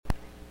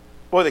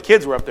Boy, the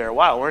kids were up there a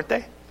while, weren't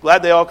they?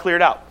 Glad they all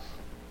cleared out.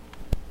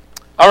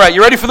 All right,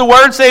 you ready for the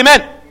word? Say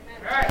amen.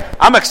 Amen.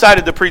 I'm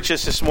excited to preach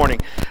this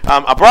morning.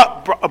 I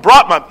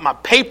brought my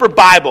paper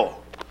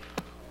Bible,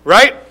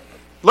 right?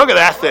 Look at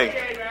that thing.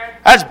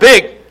 That's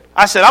big.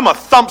 I said, I'm going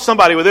to thump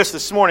somebody with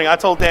this morning. I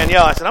told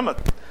Danielle, I said, I'm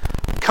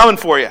coming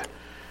for you.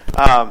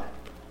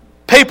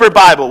 Paper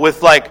Bible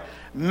with like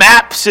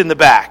maps in the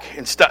back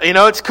and stuff. You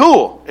know, it's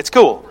cool. It's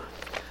cool.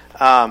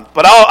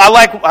 But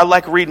I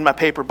like reading my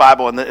paper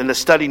Bible and the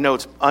study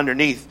notes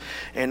underneath,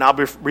 and I'll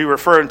be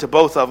referring to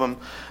both of them.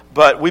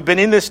 But we've been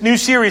in this new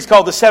series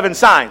called The Seven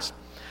Signs.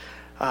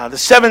 The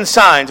Seven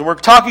Signs. And we're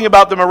talking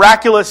about the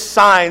miraculous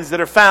signs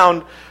that are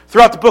found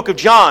throughout the book of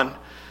John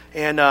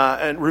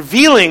and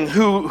revealing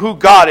who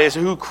God is,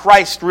 who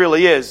Christ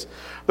really is.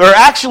 There are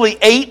actually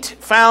 8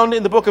 found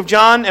in the book of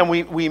John, and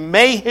we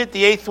may hit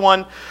the 8th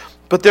one,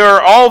 but there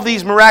are all of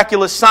these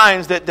miraculous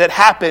signs that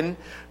happen,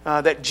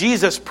 that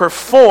Jesus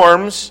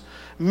performs,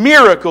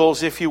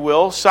 miracles, if you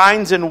will,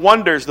 signs and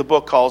wonders, the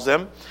book calls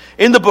them,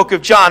 in the book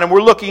of John, and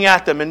we're looking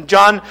at them. And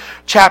John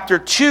chapter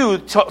 2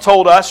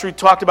 told us, we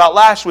talked about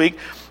last week,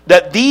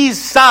 that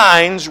these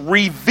signs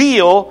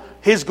reveal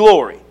His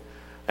glory.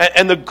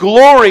 And the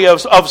glory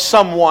of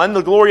someone,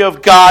 the glory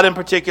of God in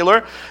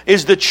particular,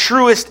 is the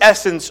truest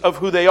essence of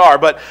who they are.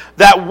 But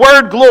that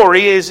word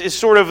glory is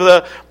sort of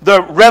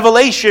the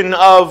revelation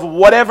of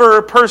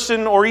whatever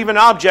person or even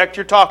object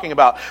you're talking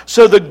about.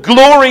 So the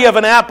glory of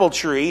an apple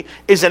tree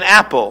is an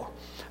apple.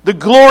 The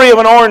glory of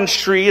an orange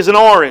tree is an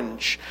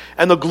orange.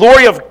 And the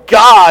glory of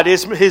God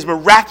is His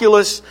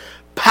miraculous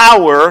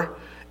power.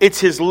 It's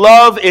His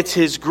love, it's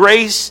His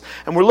grace,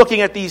 and we're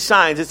looking at these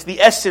signs. It's the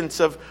essence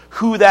of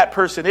who that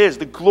person is,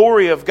 the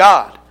glory of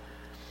God.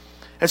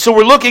 And so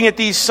we're looking at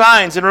these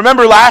signs. And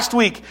remember last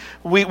week,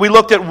 we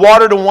looked at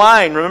water to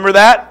wine. Remember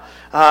that?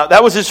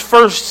 That was His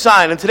first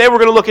sign. And today we're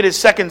going to look at His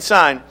second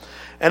sign.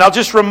 And I'll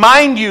just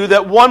remind you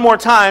that one more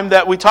time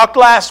that we talked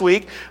last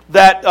week,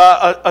 that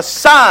a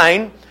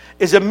sign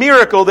is a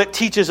miracle that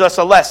teaches us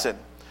a lesson.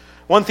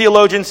 One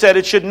theologian said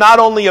it should not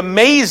only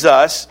amaze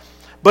us,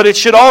 but it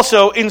should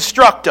also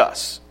instruct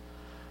us.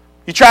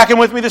 You tracking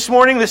with me this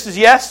morning? This is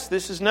yes?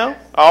 This is no?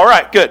 All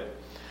right, good.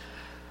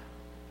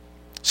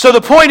 So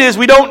the point is,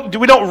 we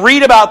don't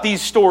read about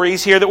these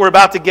stories here that we're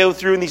about to go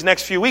through in these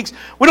next few weeks.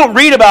 We don't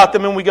read about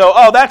them and we go,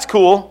 oh, that's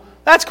cool.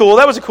 That's cool.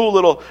 That was a cool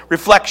little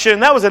reflection.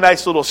 That was a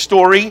nice little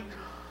story.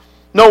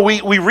 No,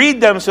 we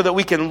read them so that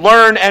we can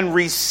learn and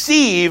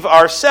receive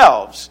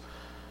ourselves.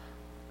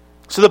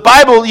 So the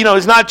Bible,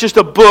 is not just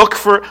a book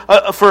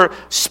for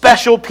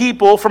special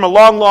people from a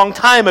long, long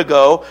time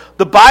ago.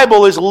 The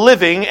Bible is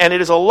living and it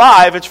is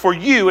alive. It's for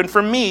you and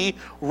for me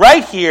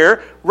right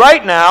here,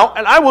 right now,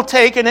 and I will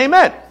take an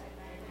amen.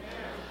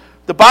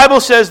 The Bible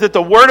says that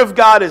the Word of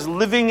God is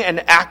living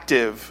and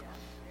active.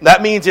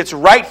 That means it's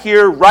right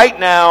here, right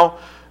now,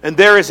 and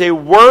there is a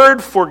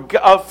word from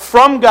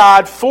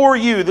God for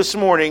you this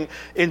morning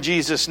in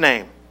Jesus'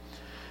 name.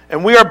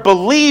 And we are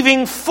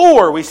believing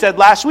for, we said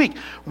last week,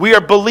 we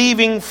are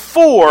believing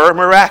for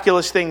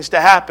miraculous things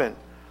to happen.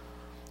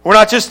 We're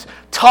not just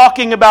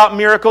talking about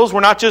miracles.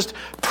 We're not just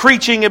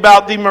preaching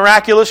about the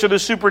miraculous or the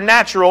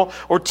supernatural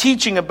or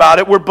teaching about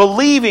it. We're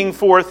believing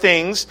for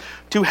things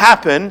to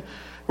happen.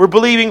 We're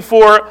believing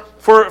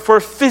for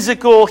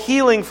physical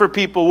healing for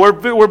people.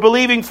 We're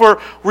believing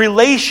for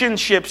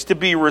relationships to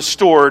be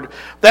restored.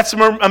 That's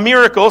a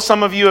miracle.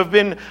 Some of you have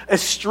been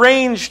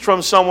estranged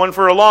from someone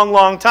for a long,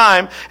 long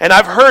time, and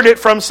I've heard it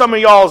from some of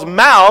y'all's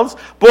mouths.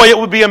 Boy, it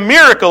would be a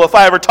miracle if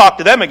I ever talked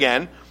to them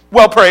again.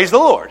 Well, praise the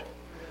Lord.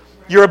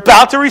 You're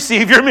about to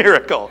receive your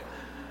miracle.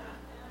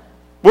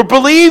 We're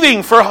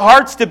believing for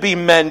hearts to be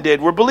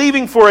mended. We're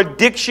believing for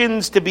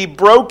addictions to be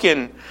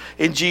broken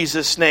in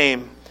Jesus'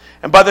 name.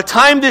 And by the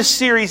time this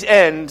series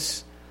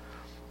ends,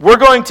 we're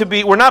not going to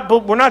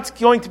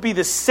be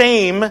the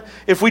same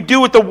if we do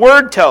what the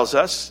Word tells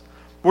us.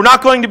 We're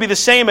not going to be the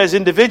same as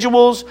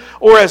individuals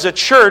or as a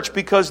church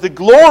because the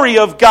glory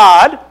of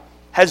God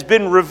has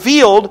been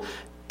revealed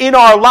in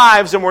our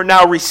lives and we're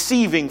now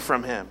receiving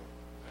from Him.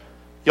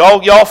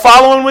 Y'all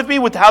following with me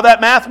with how that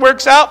math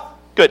works out?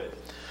 Good.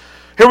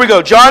 Here we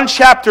go. John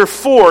chapter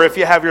 4, if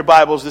you have your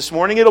Bibles this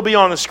morning. It'll be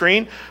on the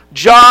screen.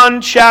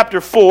 John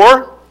chapter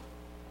 4.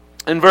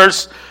 In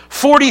verse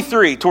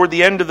 43, toward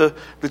the end of the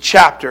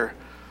chapter,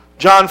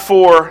 John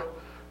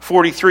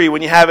 4:43.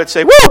 When you have it,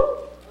 say, woo!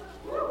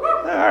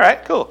 All right,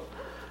 cool.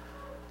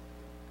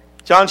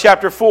 John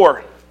chapter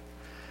 4.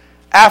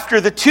 After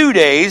the 2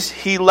 days,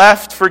 He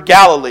left for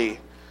Galilee.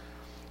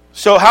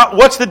 So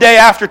what's the day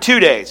after 2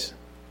 days?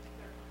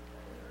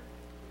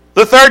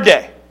 The third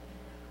day.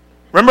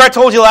 Remember I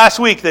told you last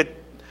week that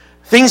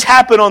things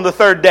happen on the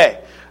third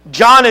day.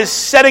 John is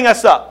setting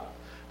us up.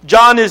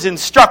 John is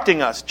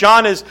instructing us.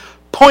 John is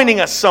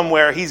pointing us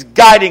somewhere. He's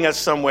guiding us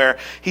somewhere.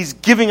 He's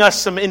giving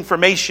us some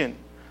information.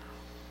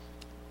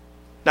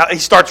 Now, he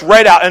starts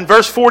right out. And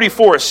verse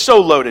 44 is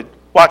so loaded.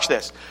 Watch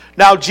this.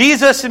 Now,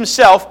 Jesus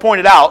Himself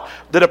pointed out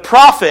that a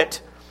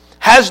prophet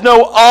has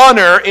no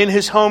honor in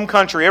his home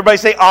country. Everybody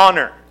say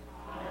honor.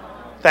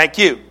 Thank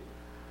you.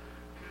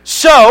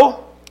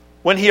 So,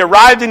 when he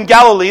arrived in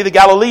Galilee, the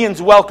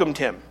Galileans welcomed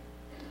him.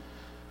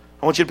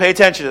 I want you to pay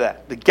attention to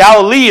that. The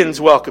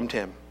Galileans welcomed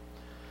him.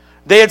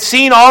 They had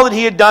seen all that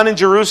he had done in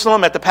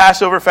Jerusalem at the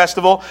Passover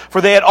festival,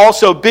 for they had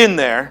also been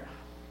there.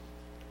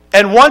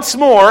 And once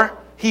more,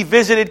 he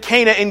visited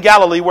Cana in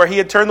Galilee, where he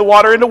had turned the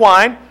water into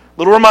wine.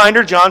 Little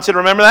reminder, John said,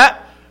 remember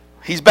that?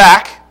 He's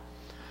back.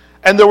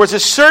 And there was a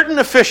certain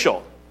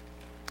official,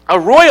 a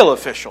royal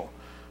official,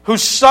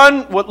 whose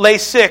son lay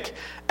sick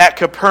at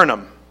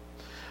Capernaum.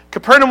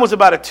 Capernaum was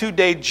about a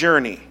 2-day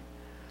journey.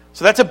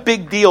 So that's a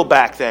big deal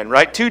back then,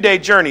 right? 2-day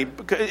journey.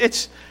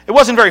 It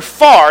wasn't very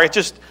far. It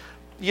just,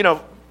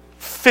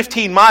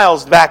 15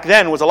 miles back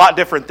then was a lot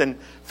different than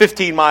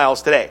 15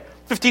 miles today.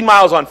 15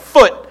 miles on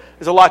foot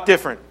is a lot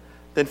different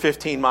than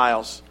 15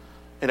 miles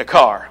in a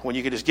car when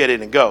you could just get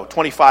in and go.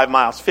 25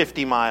 miles,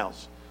 50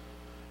 miles.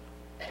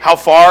 How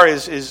far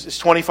is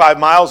 25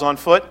 miles on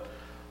foot?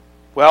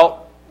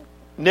 Well,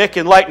 Nick,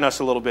 enlighten us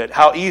a little bit.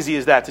 How easy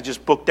is that to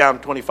just book down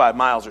 25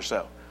 miles or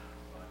so?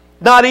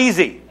 Not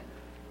easy.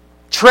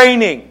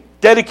 Training,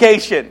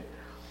 dedication.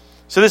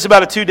 So this is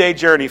about a 2-day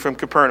journey from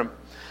Capernaum.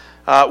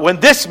 When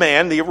this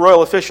man, the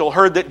royal official,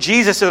 heard that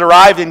Jesus had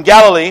arrived in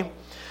Galilee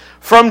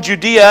from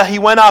Judea, he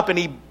went up and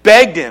he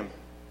begged him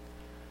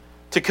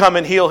to come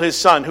and heal his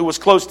son, who was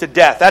close to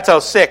death. That's how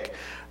sick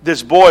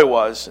this boy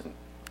was.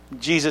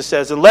 Jesus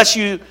says, unless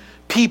you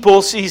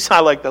people see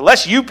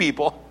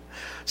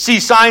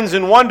signs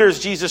and wonders,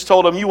 Jesus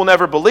told him, you will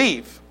never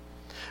believe.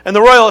 And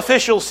the royal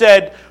official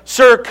said,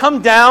 sir,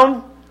 come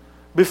down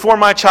before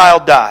my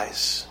child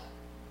dies.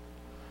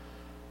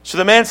 So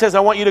the man says,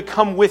 I want you to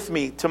come with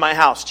me to my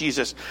house,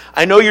 Jesus.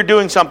 I know you're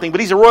doing something, but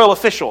he's a royal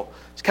official.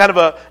 He's kind of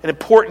an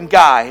important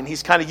guy, and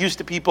he's kind of used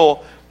to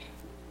people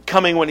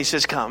coming when he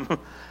says come.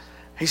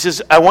 He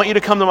says, I want you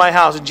to come to my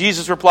house. And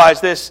Jesus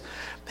replies this.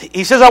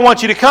 He says, I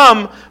want you to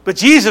come, but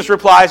Jesus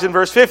replies in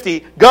verse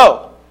 50,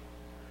 go.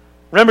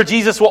 Remember,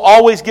 Jesus will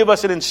always give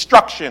us an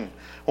instruction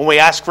when we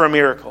ask for a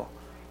miracle.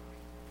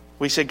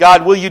 We say,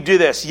 God, will you do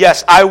this?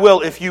 Yes, I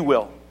will if you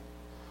will.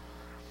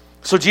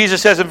 So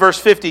Jesus says in verse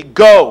 50,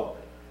 go.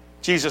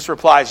 Jesus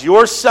replies,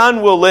 your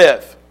son will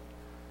live.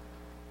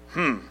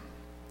 And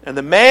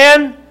the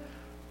man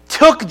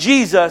took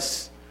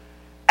Jesus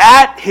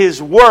at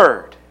his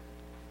word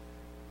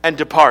and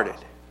departed.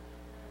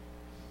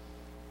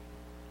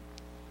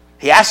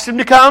 He asked him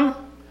to come.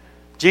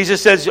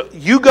 Jesus says,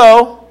 you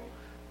go.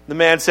 The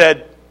man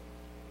said,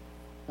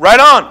 right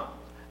on.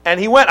 And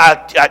he went.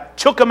 I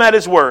took him at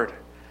his word.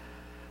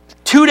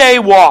 2-day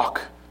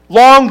walk.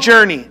 Long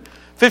journey.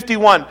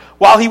 51.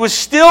 While he was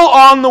still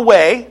on the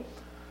way,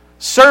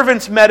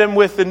 servants met him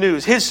with the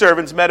news. His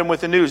servants met him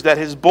with the news that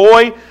his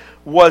boy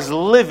was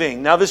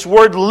living. Now this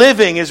word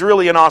living is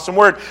really an awesome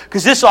word,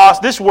 because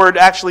this word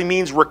actually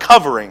means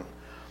recovering.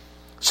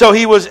 So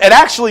it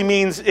actually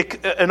means,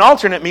 an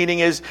alternate meaning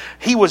is,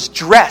 he was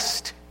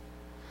dressed.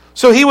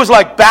 So he was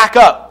like back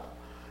up.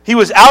 He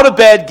was out of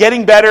bed,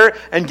 getting better,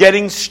 and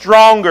getting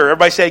stronger.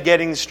 Everybody say,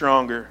 getting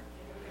stronger.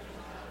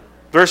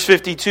 Verse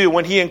 52,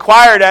 when he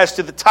inquired as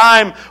to the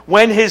time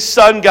when his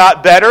son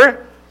got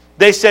better,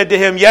 they said to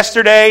him,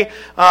 yesterday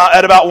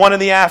at about 1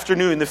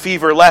 p.m, the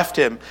fever left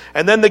him.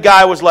 And then the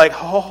guy was like,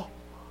 oh,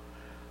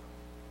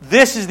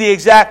 this is the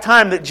exact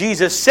time that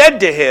Jesus said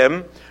to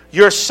him,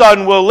 your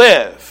son will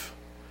live.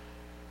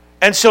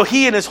 And so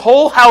he and his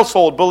whole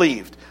household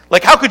believed.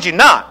 Like, how could you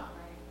not?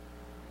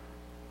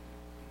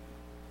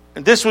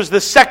 And this was the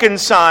second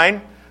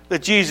sign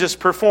that Jesus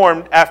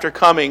performed after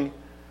coming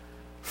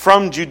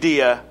from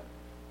Judea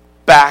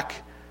back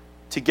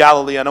to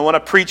Galilee. And I want to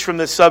preach from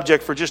this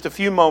subject for just a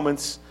few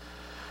moments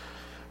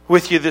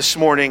with you this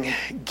morning.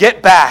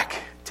 Get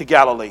back to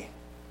Galilee.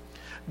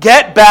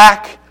 Get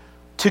back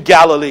to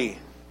Galilee.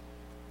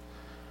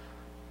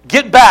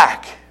 Get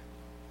back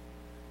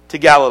to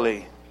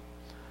Galilee.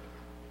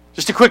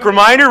 Just a quick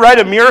reminder, right?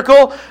 A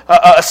miracle,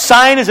 a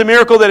sign is a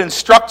miracle that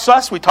instructs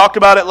us. We talked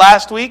about it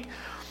last week.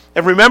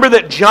 And remember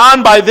that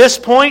John, by this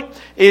point,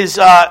 is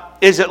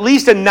at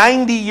least a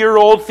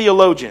 90-year-old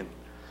theologian.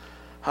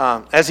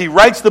 As he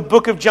writes the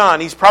book of John,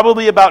 he's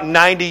probably about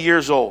 90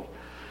 years old.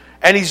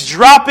 And he's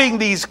dropping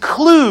these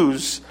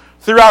clues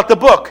throughout the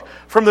book.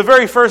 From the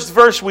very first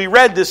verse we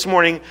read this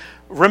morning,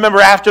 remember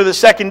after the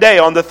second day,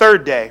 on the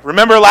third day.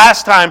 Remember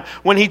last time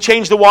when he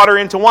changed the water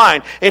into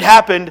wine. It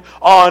happened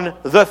on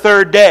the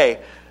third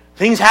day.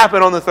 Things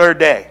happen on the third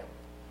day.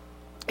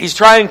 He's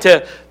trying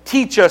to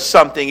teach us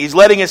something. He's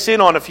letting us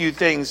in on a few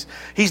things.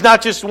 He's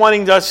not just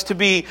wanting us to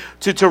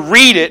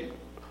read it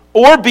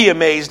or be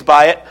amazed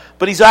by it,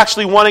 but he's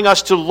actually wanting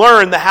us to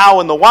learn the how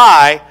and the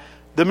why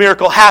the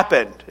miracle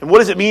happened. And what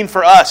does it mean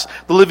for us?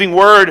 The living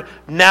word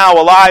now,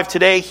 alive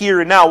today, here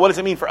and now. What does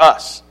it mean for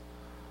us?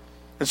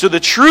 And so the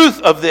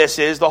truth of this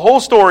is, the whole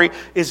story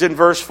is in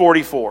verse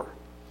 44.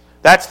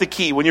 That's the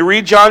key. When you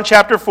read John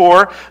chapter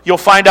 4, you'll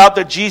find out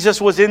that Jesus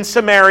was in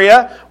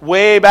Samaria,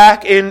 way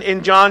back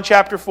in John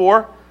chapter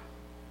 4.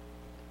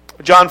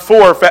 John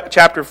 4,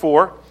 chapter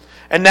 4.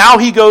 And now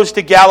he goes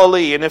to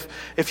Galilee. And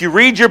if you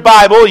read your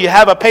Bible, you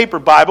have a paper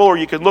Bible, or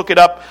you can look it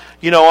up,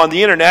 on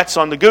the internets,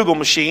 on the Google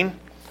machine.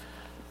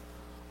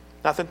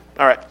 Nothing?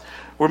 All right.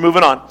 We're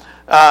moving on.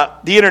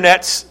 The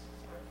internet's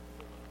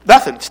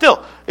nothing.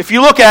 Still, if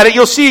you look at it,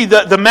 you'll see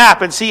the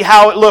map and see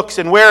how it looks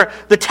and where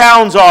the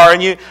towns are.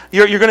 And you're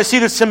going to see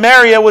that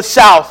Samaria was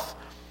south.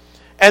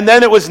 And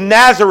then it was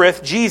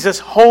Nazareth, Jesus'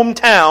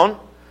 hometown.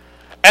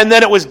 And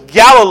then it was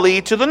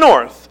Galilee to the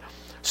north.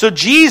 So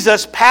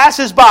Jesus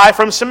passes by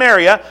from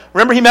Samaria.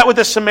 Remember he met with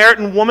a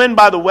Samaritan woman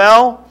by the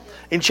well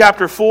in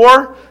chapter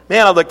 4?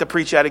 Man, I'd like to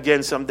preach that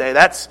again someday.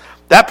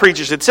 That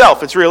preaches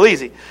itself. It's real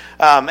easy.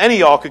 Any of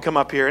y'all could come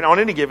up here and on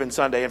any given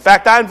Sunday. In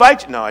fact, I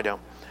invite you. No, I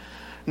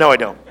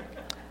don't.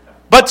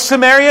 But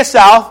Samaria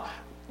south,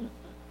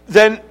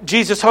 then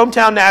Jesus'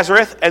 hometown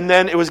Nazareth, and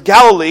then it was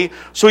Galilee.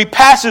 So he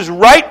passes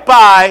right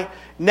by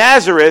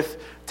Nazareth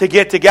to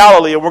get to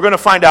Galilee, and we're going to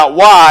find out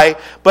why.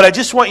 But I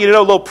just want you to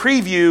know a little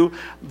preview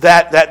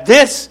that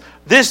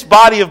this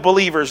body of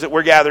believers that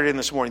we're gathered in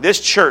this morning, this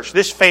church,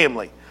 this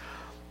family,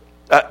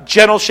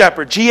 Gentle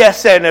Shepherd,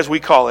 GSN as we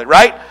call it,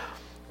 right?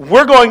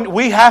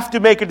 We have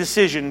to make a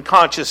decision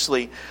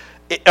consciously.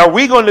 Are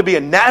we going to be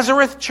a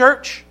Nazareth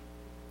church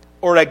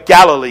or a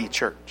Galilee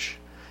church?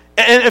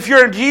 And if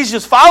you're a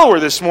Jesus follower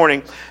this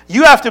morning,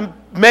 you have to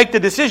make the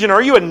decision.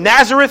 Are you a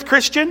Nazareth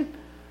Christian?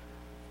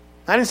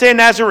 I didn't say a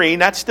Nazarene.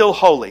 That's still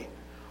holy.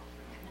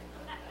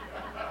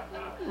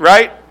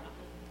 Right?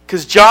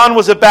 Because John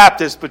was a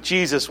Baptist, but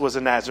Jesus was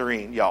a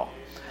Nazarene, y'all.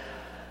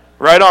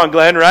 Right on,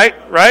 Glenn, right?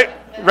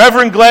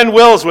 Reverend Glenn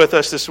Will's with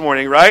us this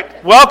morning,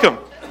 right? Welcome,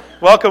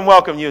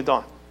 you and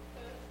Dawn.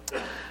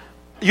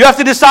 You have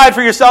to decide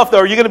for yourself, though,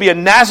 are you going to be a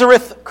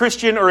Nazareth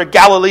Christian or a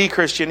Galilee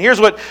Christian?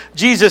 Here's what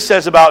Jesus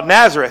says about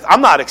Nazareth.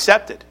 I'm not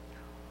accepted.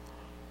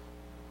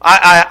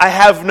 I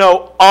have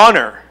no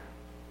honor,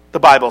 the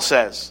Bible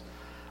says.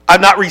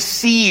 I'm not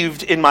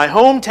received in my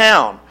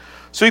hometown.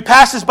 So he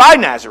passes by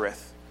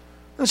Nazareth.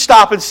 Doesn't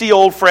stop and see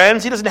old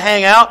friends. He doesn't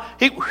hang out.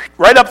 He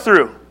right up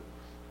through.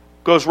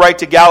 Goes right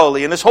to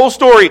Galilee. And this whole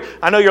story,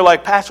 I know you're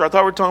like, Pastor, I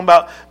thought we were talking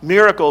about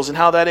miracles and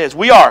how that is.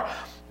 We are.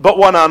 But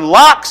what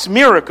unlocks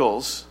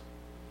miracles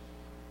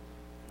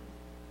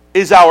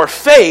is our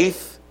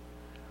faith,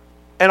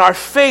 and our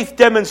faith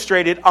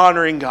demonstrated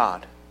honoring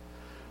God.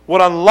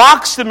 What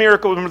unlocks the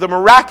miracle, the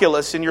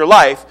miraculous in your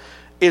life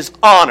is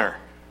honor.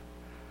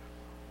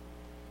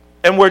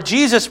 And where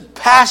Jesus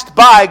passed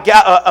by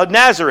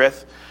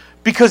Nazareth,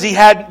 because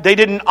they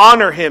didn't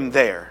honor him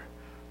there.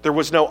 There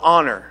was no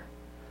honor.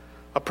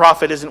 A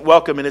prophet isn't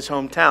welcome in his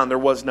hometown. There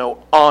was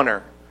no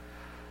honor.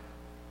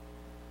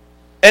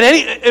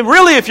 And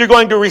really, if you're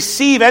going to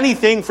receive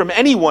anything from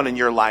anyone in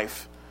your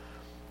life,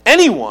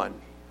 anyone,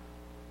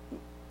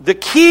 the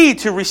key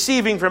to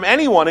receiving from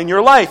anyone in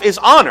your life is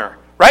honor,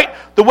 right?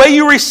 The way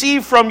you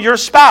receive from your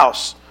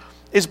spouse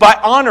is by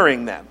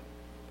honoring them.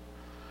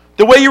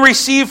 The way you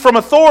receive from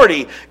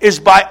authority is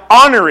by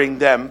honoring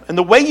them. And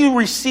the way you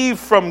receive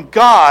from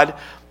God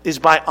is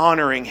by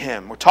honoring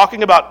him. We're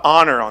talking about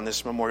honor on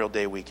this Memorial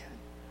Day weekend.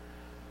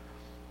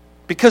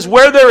 Because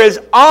where there is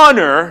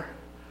honor,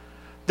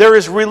 there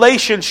is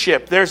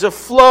relationship, there's a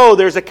flow,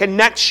 there's a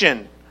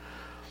connection.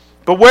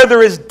 But where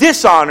there is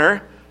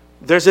dishonor,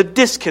 there's a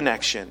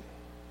disconnection.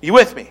 You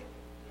with me?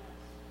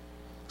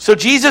 So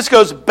Jesus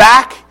goes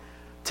back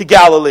to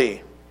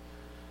Galilee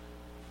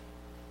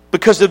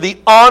because of the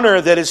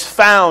honor that is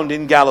found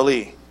in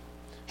Galilee.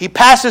 He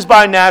passes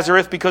by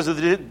Nazareth because of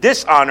the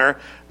dishonor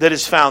that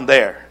is found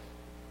there.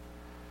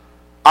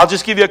 I'll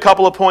just give you a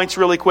couple of points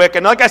really quick.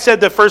 And like I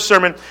said, the first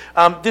sermon,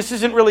 this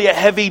isn't really a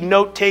heavy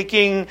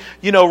note-taking,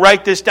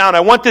 write this down. I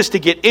want this to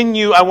get in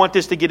you. I want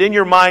this to get in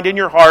your mind, in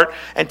your heart,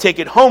 and take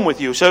it home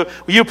with you. So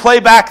when you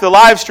play back the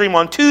live stream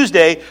on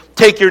Tuesday,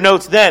 take your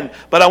notes then.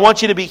 But I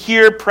want you to be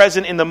here,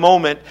 present in the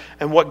moment,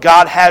 and what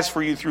God has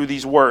for you through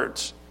these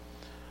words,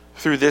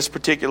 through this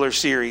particular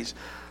series.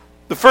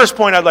 The first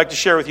point I'd like to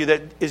share with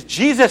you is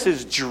Jesus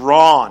is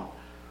drawn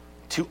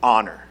to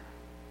honor.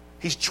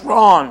 He's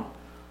drawn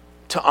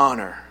to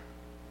honor.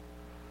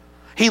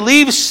 He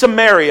leaves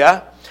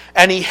Samaria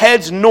and he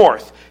heads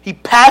north. He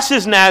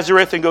passes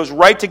Nazareth and goes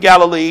right to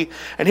Galilee.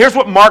 And here's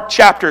what Mark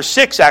chapter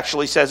 6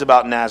 actually says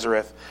about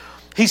Nazareth.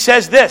 He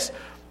says this,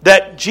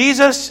 that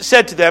Jesus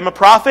said to them, a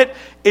prophet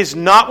is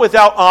not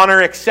without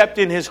honor except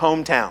in his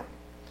hometown,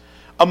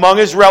 among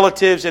his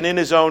relatives and in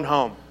his own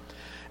home.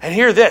 And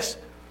hear this,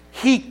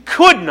 he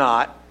could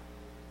not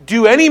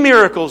do any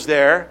miracles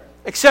there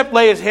except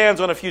lay his hands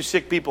on a few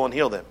sick people and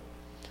heal them.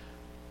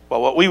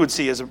 Well, what we would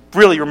see is a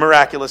really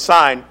miraculous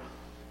sign.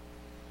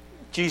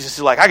 Jesus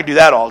is like, I could do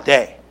that all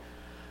day.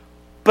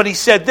 But he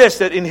said this,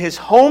 that in his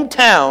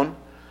hometown,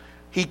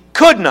 he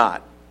could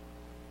not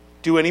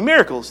do any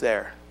miracles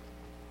there.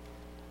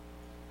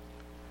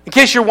 In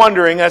case you're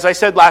wondering, as I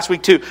said last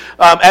week too,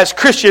 as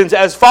Christians,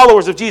 as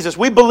followers of Jesus,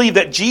 we believe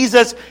that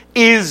Jesus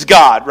is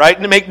God, right?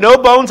 And to make no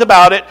bones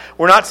about it,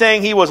 we're not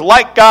saying he was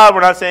like God. We're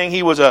not saying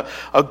he was a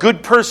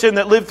good person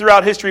that lived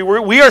throughout history.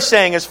 We are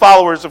saying as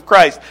followers of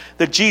Christ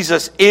that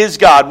Jesus is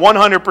God,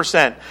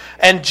 100%.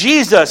 And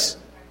Jesus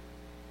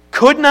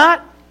Could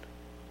not?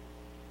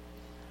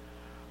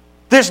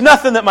 There's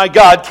nothing that my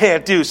God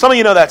can't do. Some of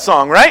you know that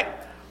song, right?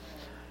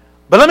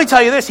 But let me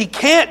tell you this. He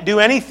can't do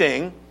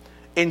anything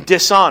in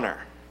dishonor.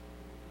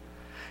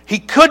 He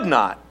could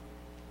not.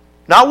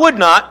 Not would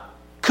not.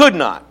 Could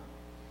not.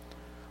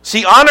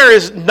 See, honor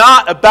is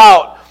not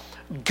about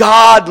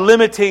God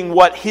limiting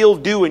what He'll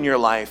do in your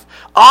life.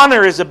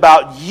 Honor is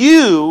about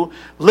you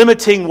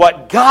limiting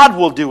what God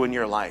will do in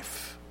your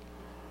life.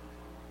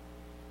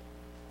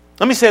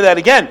 Let me say that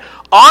again.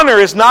 Honor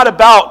is not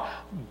about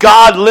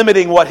God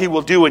limiting what He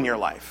will do in your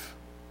life.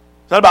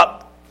 It's not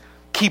about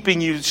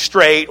keeping you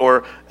straight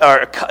or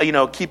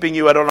keeping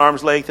you at an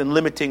arm's length and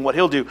limiting what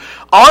He'll do.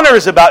 Honor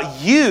is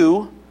about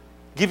you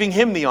giving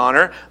Him the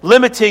honor,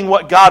 limiting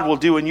what God will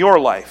do in your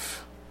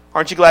life.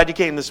 Aren't you glad you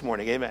came this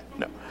morning? Amen.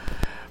 No.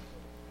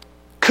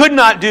 Could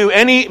not do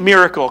any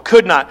miracle.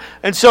 Could not.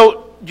 And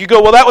so you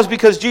go, well, that was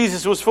because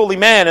Jesus was fully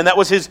man and that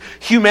was His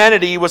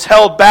humanity was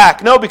held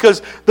back. No,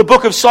 because the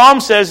book of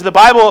Psalms says, the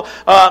Bible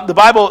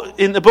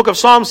in the book of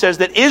Psalms says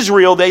that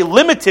Israel, they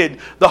limited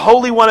the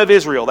Holy One of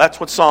Israel. That's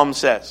what Psalm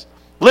says.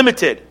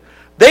 Limited.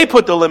 They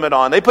put the limit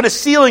on. They put a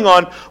ceiling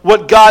on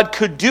what God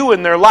could do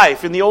in their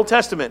life in the Old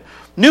Testament.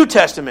 New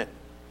Testament.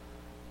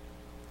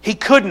 He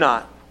could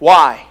not.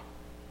 Why?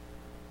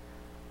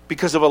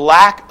 Because of a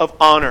lack of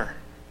honor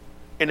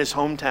in His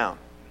hometown.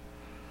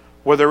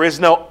 Where there is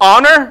no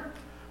honor,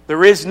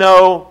 there is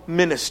no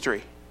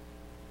ministry.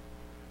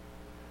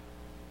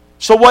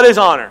 So what is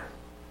honor?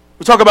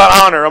 We talk about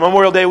honor on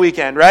Memorial Day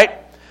weekend, right?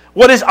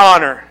 What is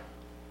honor?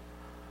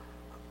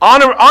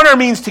 Honor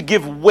means to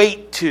give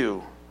weight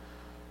to.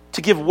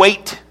 To give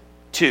weight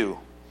to.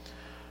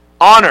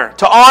 Honor.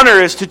 To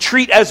honor is to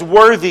treat as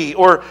worthy,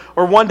 or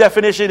one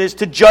definition is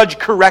to judge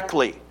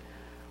correctly.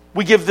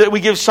 We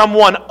give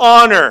someone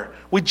honor.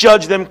 We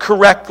judge them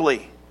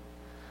correctly.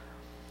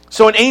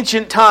 So in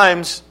ancient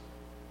times,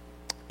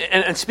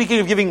 and speaking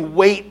of giving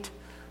weight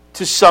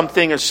to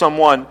something or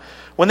someone,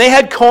 when they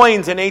had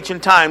coins in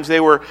ancient times, they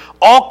were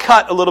all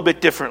cut a little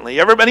bit differently.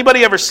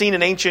 Anybody ever seen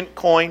an ancient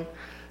coin?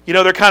 You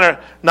know, they're kind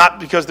of, not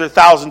because they're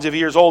thousands of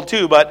years old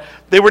too, but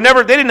they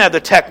didn't have the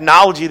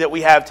technology that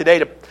we have today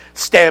to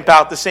stamp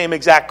out the same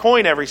exact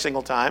coin every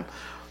single time.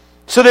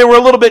 So they were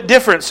a little bit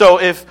different. So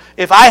if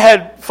I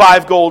had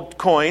 5 gold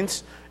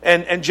coins,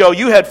 and Joe,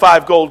 you had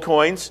 5 gold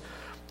coins,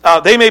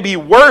 they may be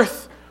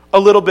worth a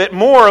little bit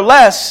more or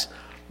less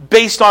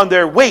based on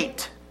their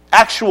weight,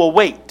 actual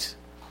weight.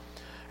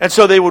 And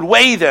so they would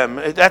weigh them.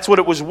 That's what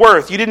it was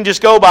worth. You didn't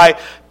just go by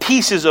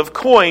pieces of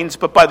coins,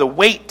 but by the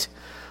weight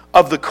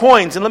of the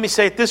coins. And let me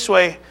say it this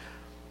way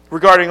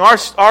regarding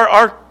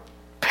our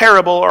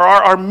parable or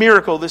our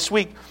miracle this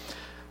week.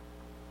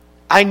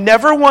 I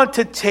never want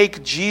to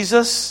take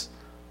Jesus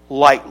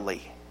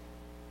lightly.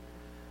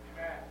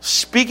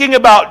 Speaking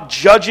about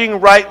judging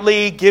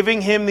rightly,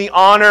 giving Him the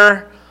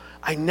honor,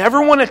 I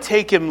never want to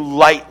take Him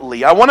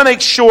lightly. I want to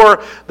make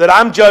sure that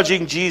I'm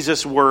judging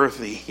Jesus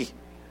worthy.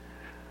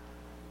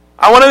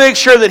 I want to make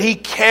sure that He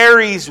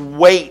carries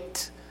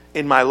weight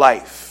in my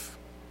life.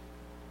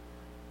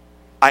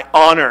 I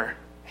honor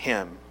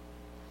Him.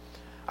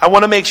 I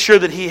want to make sure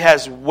that He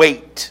has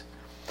weight.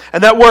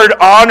 And that word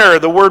honor,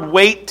 the word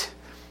weight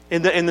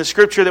in the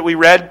scripture that we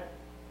read,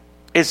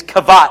 is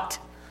kavat.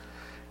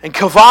 And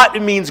kavat,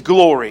 it means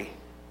glory.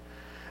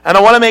 And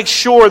I want to make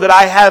sure that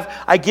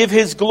I give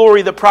His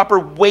glory the proper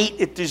weight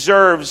it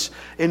deserves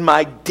in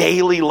my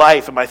daily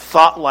life, in my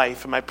thought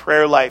life, in my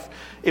prayer life,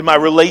 in my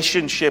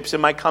relationships, in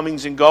my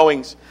comings and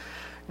goings.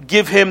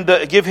 Give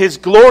His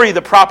glory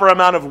the proper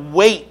amount of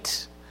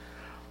weight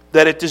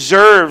that it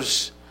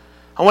deserves.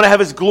 I want to have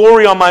His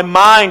glory on my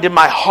mind and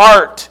my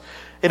heart.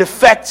 It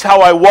affects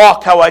how I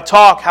walk, how I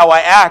talk, how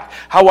I act,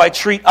 how I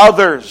treat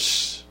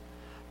others,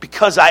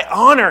 because I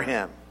honor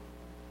Him.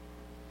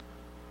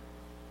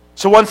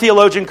 So one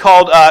theologian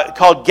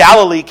called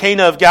Galilee,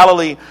 Cana of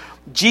Galilee,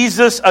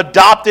 Jesus'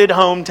 adopted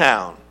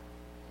hometown.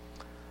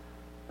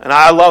 And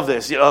I love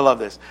this. I love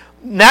this.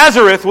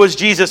 Nazareth was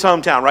Jesus'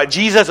 hometown, right?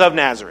 Jesus of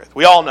Nazareth.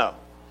 We all know.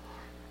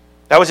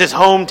 That was His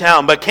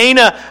hometown. But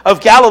Cana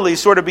of Galilee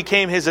sort of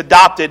became His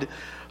adopted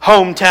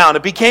hometown.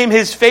 It became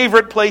His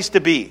favorite place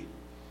to be.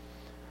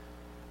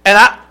 And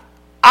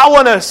I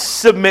want to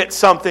submit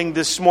something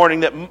this morning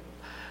that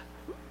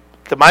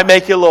might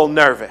make you a little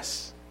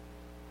nervous.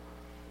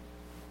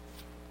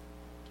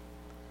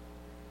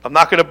 I'm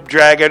not going to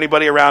drag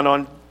anybody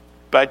around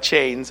by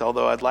chains,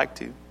 although I'd like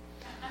to.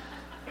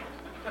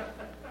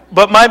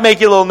 But might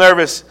make you a little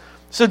nervous.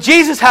 So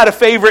Jesus had a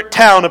favorite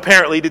town,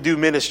 apparently, to do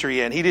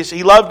ministry in.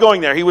 He loved going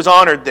there. He was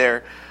honored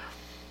there.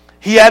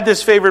 He had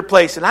this favorite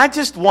place. And I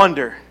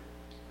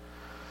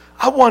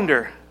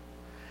wonder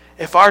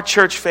if our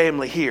church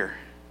family here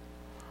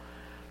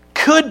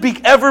could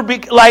ever be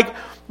like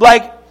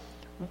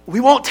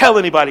we won't tell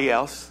anybody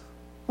else.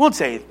 We won't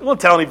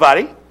tell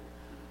anybody.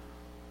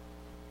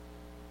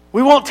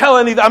 We won't tell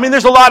any. I mean,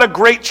 there's a lot of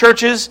great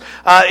churches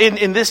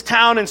in this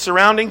town and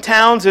surrounding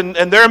towns, and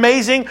they're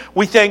amazing.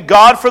 We thank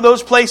God for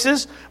those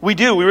places. We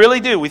do. We really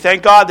do. We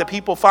thank God that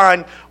people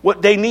find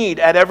what they need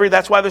at every.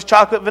 That's why there's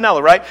chocolate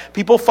vanilla, right?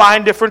 People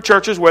find different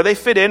churches where they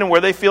fit in and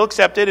where they feel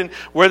accepted and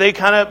where they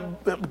kind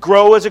of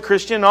grow as a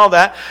Christian and all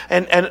that.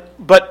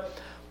 But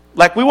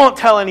like, we won't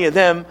tell any of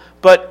them.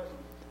 But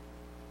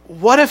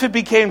what if it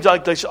became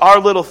like this, our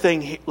little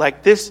thing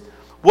like this?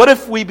 What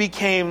if we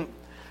became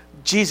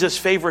Jesus'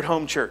 favorite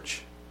home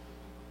church?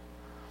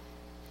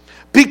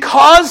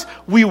 Because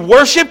we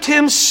worshiped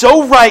Him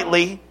so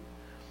rightly,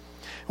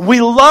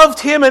 we loved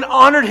Him and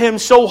honored Him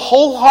so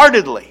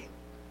wholeheartedly.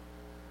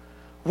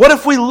 What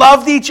if we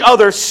loved each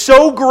other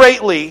so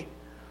greatly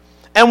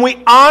and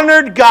we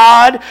honored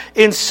God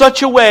in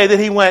such a way that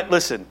He went,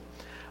 listen,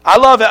 I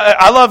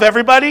love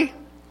everybody.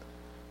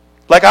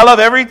 Like, I love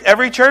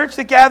every church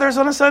that gathers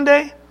on a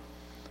Sunday.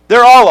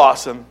 They're all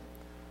awesome.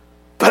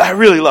 But I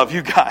really love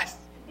you guys.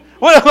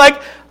 Well, like,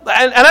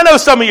 and I know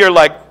some of you are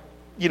like,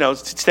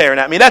 staring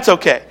at me. That's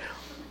okay.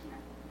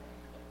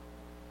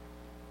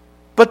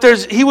 But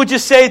he would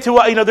just say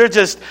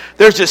to,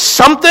 there's just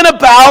something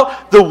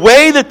about the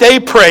way that they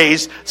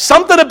praise,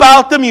 something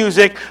about the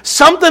music,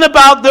 something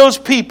about those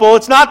people.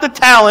 It's not the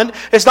talent,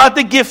 it's not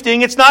the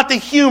gifting, it's not the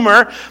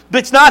humor,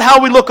 it's not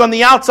how we look on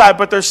the outside,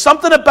 but there's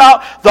something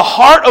about the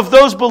heart of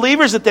those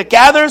believers that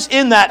gathers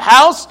in that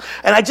house,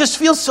 and I just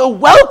feel so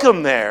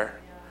welcome there.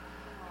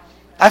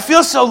 I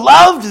feel so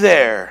loved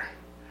there.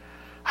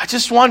 I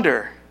just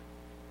wonder.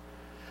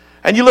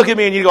 And you look at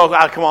me and you go,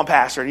 oh, come on,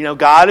 Pastor.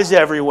 God is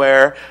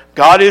everywhere.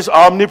 God is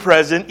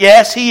omnipresent.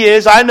 Yes, He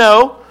is. I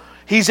know.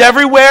 He's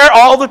everywhere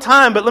all the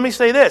time. But let me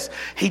say this.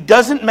 He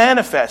doesn't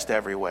manifest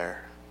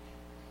everywhere.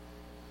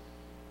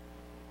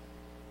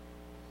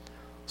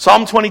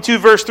 Psalm 22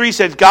 verse 3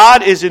 says,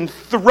 God is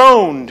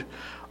enthroned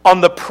on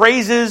the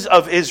praises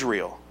of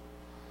Israel.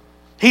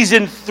 He's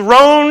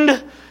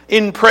enthroned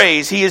in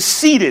praise. He is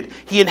seated.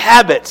 He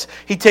inhabits.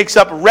 He takes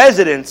up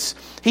residence.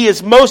 He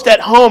is most at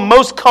home,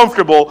 most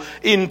comfortable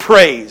in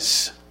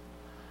praise.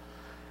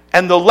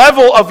 And the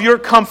level of your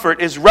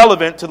comfort is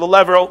relevant to the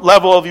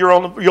level of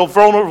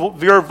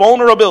your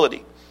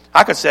vulnerability.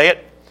 I could say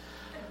it.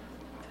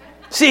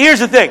 See, here's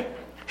the thing.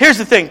 Here's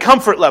the thing,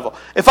 comfort level.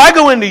 If I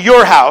go into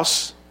your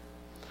house,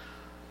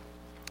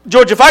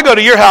 George, if I go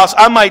to your house,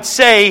 I might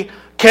say,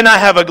 can I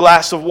have a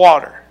glass of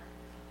water?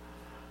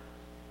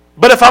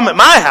 But if I'm at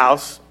my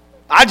house,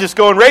 I just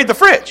go and raid the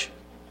fridge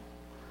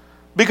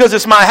because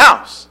it's my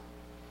house.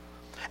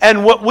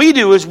 And what we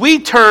do is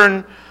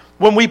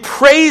when we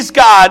praise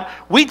God,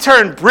 we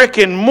turn brick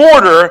and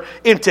mortar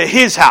into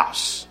His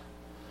house.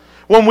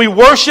 When we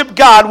worship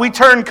God, we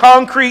turn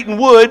concrete and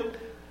wood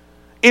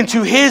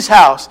into His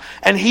house.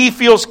 And He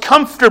feels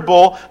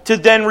comfortable to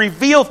then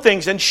reveal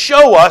things and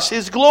show us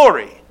His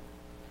glory.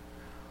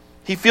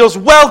 He feels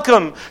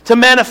welcome to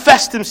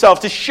manifest Himself,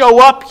 to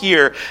show up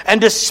here,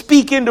 and to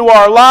speak into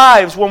our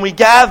lives when we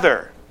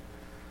gather.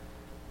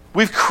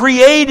 We've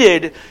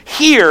created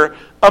here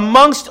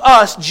amongst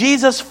us,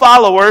 Jesus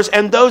followers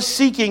and those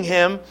seeking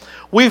Him,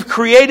 we've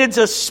created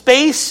a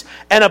space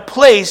and a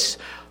place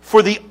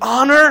for the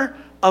honor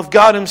of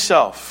God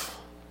Himself.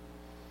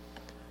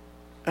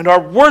 And our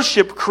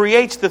worship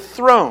creates the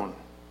throne.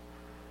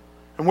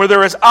 And where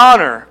there is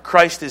honor,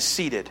 Christ is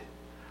seated.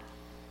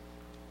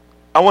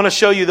 I want to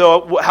show you,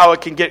 though, how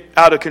it can get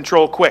out of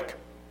control quick.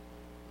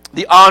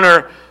 The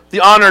honor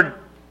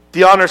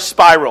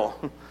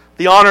spiral,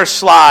 the honor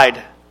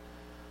slide.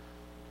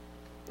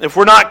 If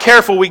we're not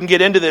careful, we can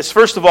get into this.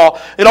 First of all,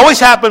 it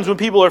always happens when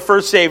people are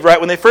first saved, right?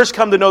 When they first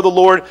come to know the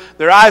Lord,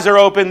 their eyes are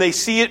open, they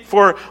see it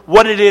for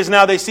what it is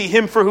now, they see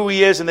Him for who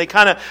He is, and they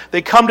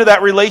come to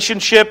that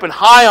relationship, and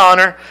high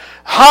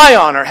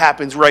honor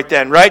happens right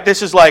then, right?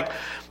 This is like,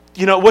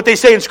 what they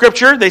say in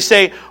Scripture, they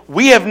say,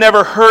 we have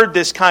never heard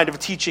this kind of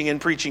teaching and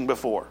preaching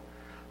before.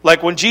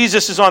 Like when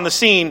Jesus is on the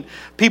scene,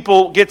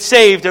 people get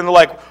saved and they're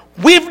like,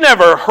 we've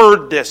never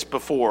heard this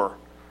before.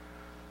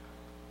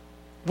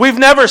 We've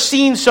never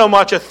seen so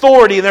much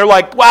authority, and they're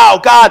like,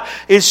 "Wow, God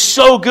is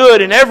so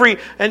good."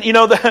 And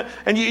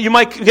you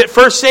might get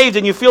first saved,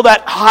 and you feel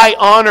that high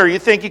honor. You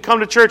think you come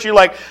to church, you're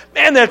like,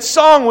 "Man, that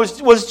song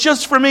was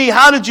just for me.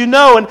 How did you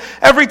know?" And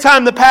every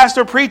time the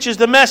pastor preaches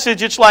the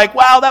message, it's like,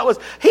 "Wow,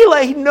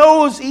 he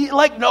knows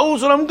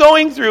what I'm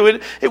going through.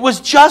 It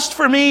was just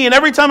for me." And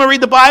every time I read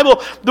the Bible,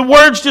 the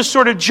words just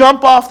sort of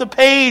jump off the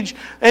page,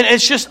 and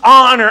it's just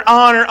honor,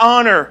 honor,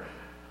 honor.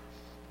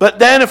 But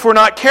then if we're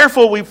not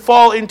careful, we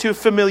fall into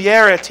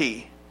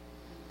familiarity.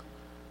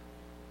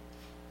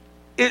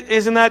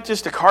 Isn't that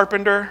just a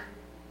carpenter?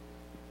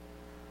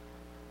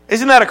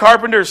 Isn't that a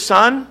carpenter's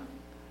son?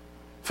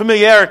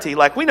 Familiarity.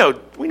 Like, we know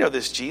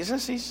this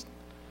Jesus. He's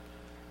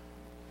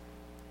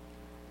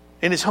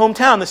in his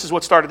hometown. This is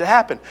what started to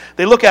happen.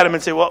 They look at him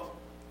and say, well,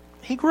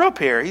 he grew up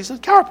here. He's a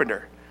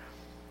carpenter.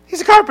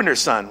 He's a carpenter's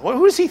son. Well,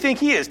 who does he think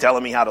he is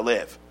telling me how to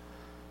live?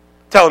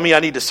 telling me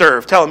I need to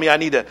serve, telling me I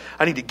need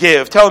to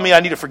give, telling me I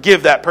need to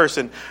forgive that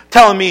person,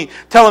 telling me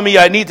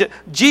I need to.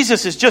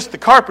 Jesus is just the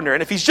carpenter.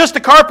 And if he's just the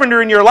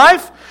carpenter in your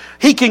life,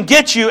 he can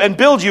get you and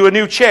build you a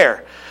new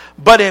chair.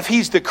 But if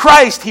he's the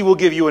Christ, he will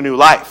give you a new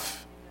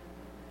life.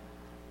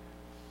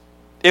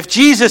 If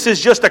Jesus is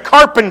just a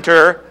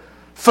carpenter,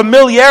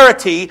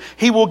 familiarity,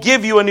 he will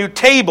give you a new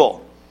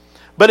table.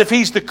 But if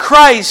he's the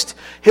Christ,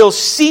 he'll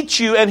seat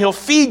you and he'll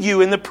feed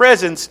you in the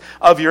presence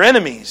of your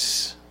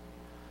enemies.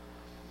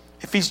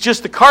 If he's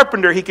just the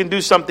carpenter, he can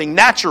do something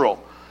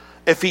natural.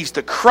 If he's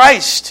the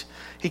Christ,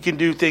 he can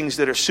do things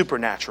that are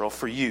supernatural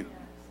for you.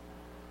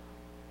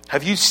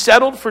 Have you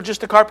settled for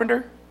just a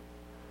carpenter?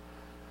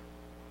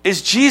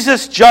 Is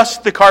Jesus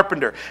just the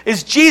carpenter?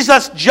 Is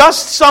Jesus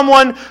just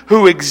someone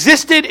who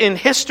existed in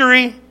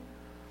history?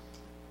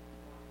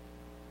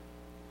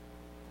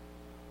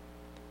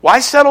 Why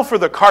settle for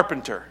the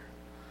carpenter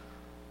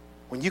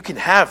when you can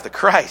have the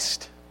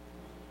Christ?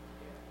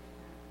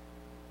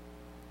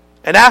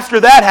 And after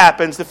that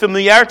happens, the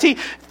familiarity,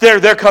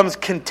 there comes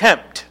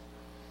contempt.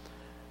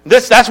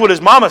 That's what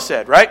his mama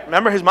said, right?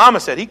 Remember his mama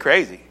said, he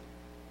crazy.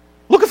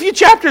 Look a few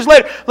chapters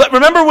later.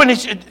 Remember when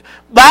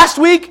last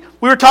week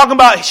we were talking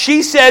about,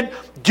 she said,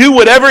 do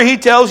whatever he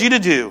tells you to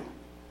do.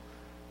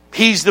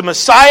 He's the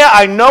Messiah,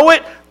 I know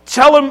it.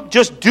 Tell him,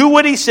 just do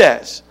what he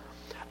says.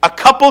 A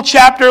couple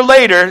chapters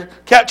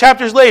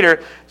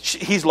later,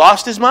 he's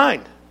lost his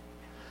mind.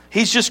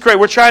 He's just crazy.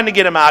 We're trying to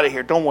get him out of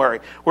here. Don't worry.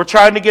 We're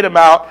trying to get him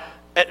out.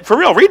 For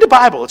real, read the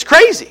Bible. It's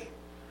crazy.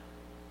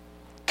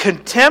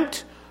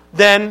 Contempt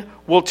then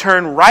will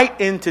turn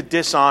right into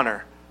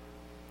dishonor.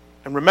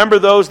 And remember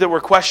those that were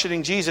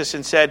questioning Jesus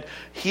and said,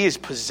 he is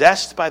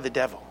possessed by the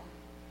devil.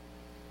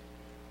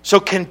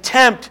 So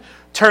contempt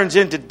turns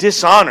into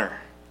dishonor.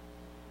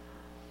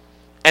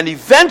 And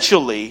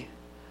eventually,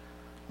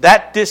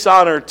 that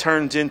dishonor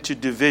turns into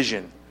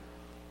division.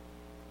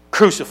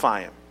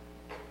 Crucify him.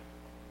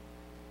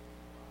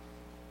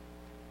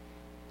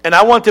 And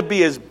I want to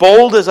be as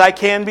bold as I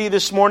can be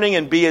this morning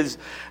and be as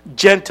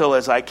gentle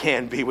as I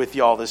can be with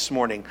y'all this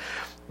morning.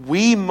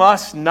 We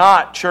must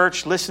not,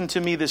 church, listen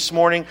to me this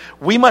morning,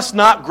 we must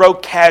not grow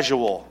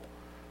casual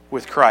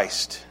with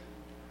Christ.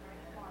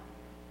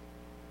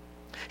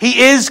 He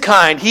is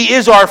kind, he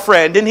is our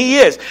friend, and he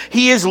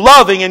is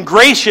loving and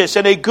gracious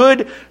and a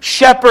good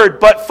shepherd.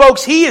 But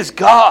folks, he is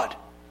God.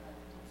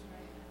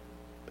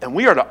 And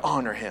we are to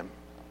honor him.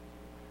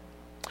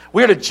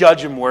 We are to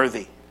judge him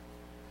worthy.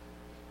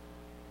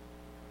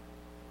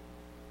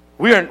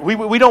 We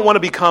don't want to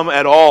become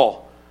at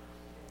all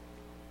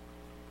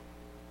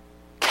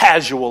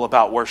casual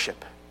about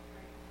worship.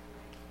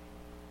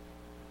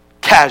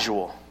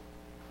 Casual.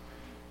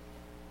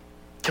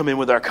 Come in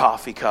with our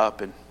coffee cup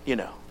and,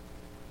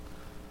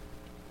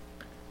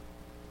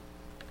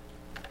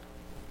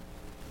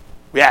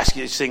 we ask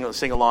you to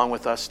sing along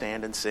with us,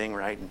 stand and sing,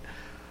 right? And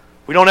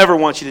we don't ever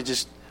want you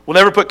to we'll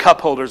never put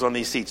cup holders on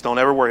these seats. Don't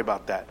ever worry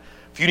about that.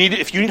 If you need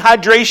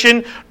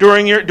hydration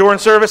during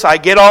service, I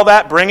get all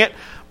that, bring it.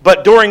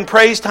 But during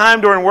praise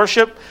time, during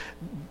worship,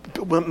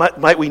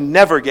 might we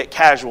never get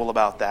casual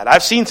about that.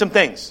 I've seen some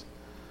things,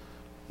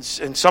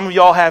 and some of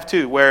y'all have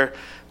too, where,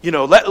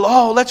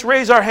 let's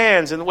raise our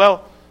hands. And,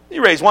 well,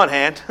 you raise one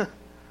hand.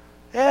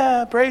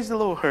 Yeah, praise the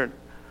Lord.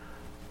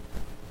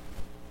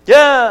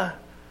 Yeah,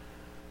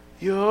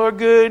 your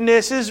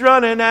goodness is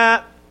running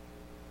out.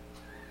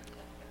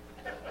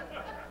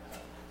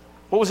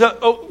 What was that?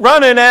 Oh,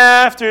 running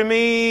after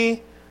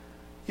me.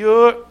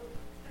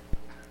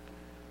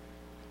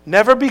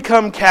 Never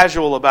become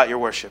casual about your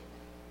worship.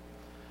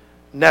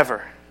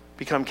 Never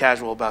become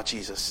casual about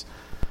Jesus.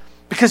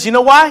 Because you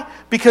know why?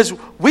 Because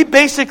we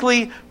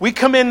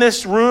come in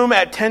this room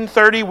at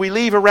 10:30, we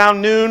leave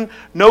around noon,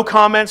 no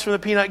comments from the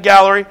peanut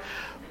gallery,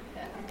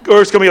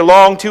 or it's going to be a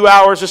long 2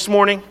 hours this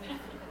morning.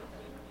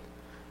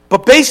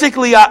 But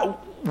basically,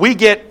 we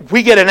get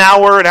an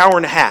hour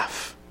and a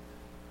half.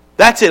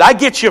 That's it. I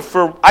get you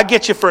for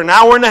an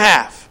hour and a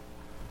half.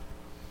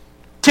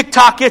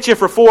 TikTok gets you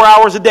for 4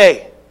 hours a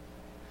day.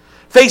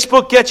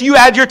 Facebook gets you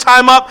add your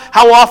time up,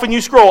 how often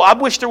you scroll. I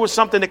wish there was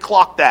something to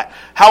clock that.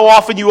 How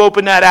often you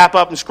open that app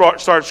up and start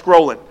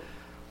scrolling.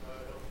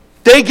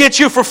 They get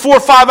you for 4 or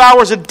 5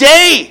 hours a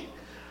day.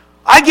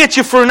 I get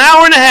you for an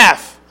hour and a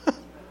half.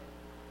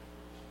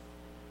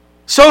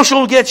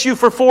 Social gets you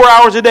for 4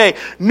 hours a day.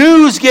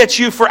 News gets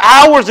you for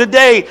hours a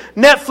day.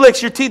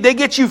 Netflix, your TV, they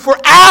get you for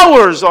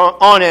hours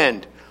on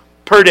end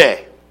per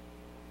day.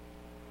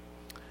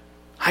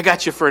 I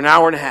got you for an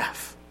hour and a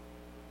half.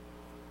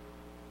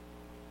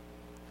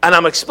 And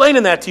I'm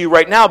explaining that to you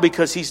right now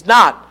because he's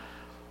not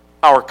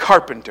our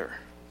carpenter.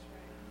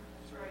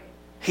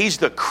 He's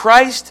the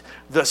Christ,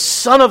 the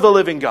Son of the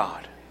living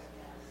God.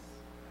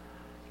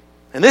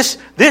 And this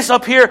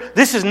up here,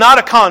 this is not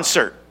a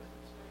concert.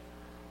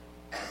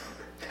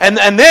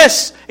 And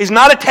this is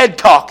not a TED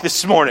Talk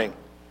this morning.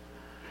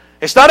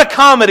 It's not a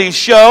comedy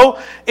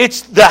show.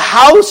 It's the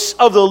house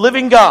of the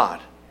living God.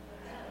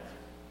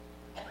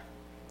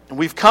 And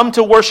we've come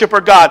to worship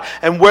our God.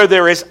 And where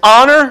there is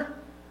honor,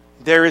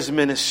 there is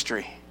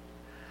ministry.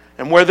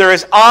 And where there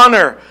is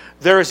honor,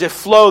 there is a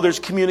flow, there's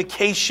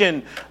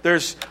communication,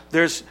 there's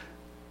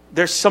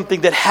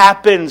something that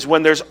happens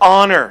when there's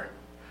honor.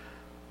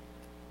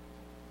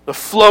 The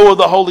flow of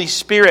the Holy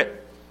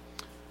Spirit.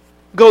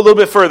 Go a little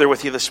bit further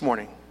with you this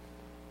morning.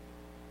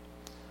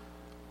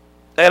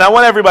 And I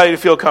want everybody to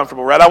feel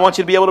comfortable, right? I want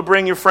you to be able to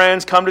bring your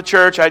friends, come to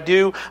church. I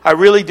do. I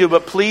really do.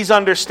 But please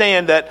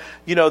understand that,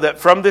 that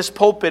from this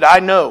pulpit, I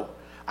know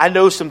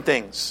some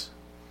things.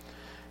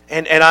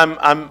 And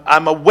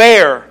I'm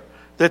aware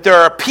that there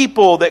are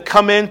people that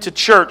come into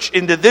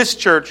this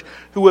church,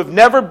 who have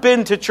never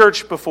been to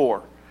church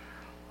before.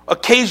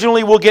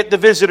 Occasionally we'll get the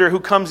visitor who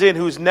comes in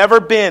who's never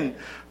been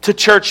to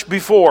church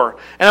before.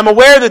 And I'm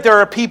aware that there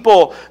are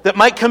people that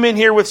might come in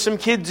here with some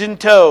kids in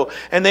tow,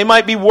 and they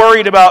might be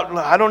worried about,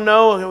 I don't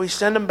know, we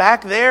send them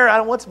back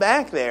there? What's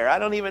back there? I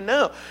don't even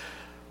know.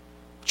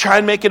 Try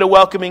and make it a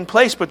welcoming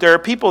place, but there are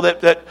people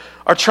that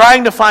are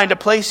trying to find a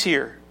place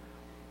here.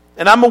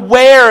 And I'm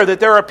aware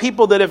that there are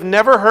people that have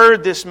never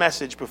heard this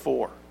message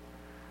before.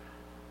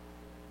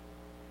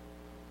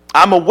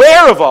 I'm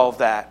aware of all of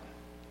that.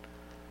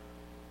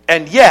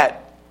 And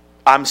yet,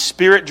 I'm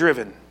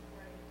Spirit-driven.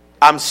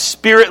 I'm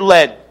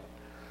Spirit-led.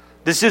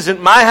 This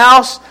isn't my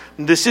house.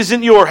 This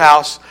isn't your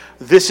house.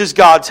 This is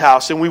God's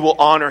house, and we will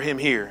honor Him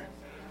here.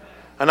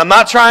 And I'm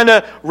not trying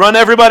to run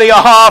everybody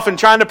off and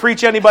trying to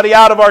preach anybody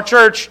out of our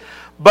church,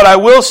 but I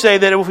will say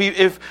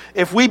that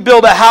if we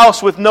build a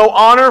house with no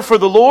honor for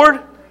the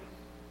Lord,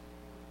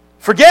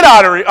 forget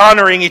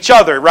honoring each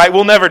other, right?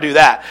 We'll never do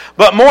that.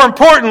 But more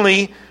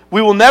importantly,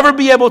 we will never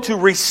be able to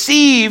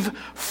receive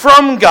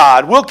from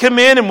God. We'll come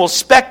in and we'll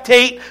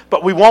spectate,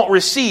 but we won't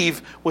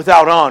receive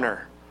without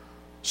honor.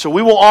 So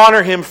we will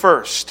honor Him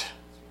first.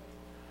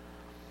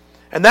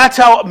 And that's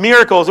how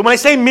miracles, and when I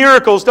say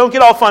miracles, don't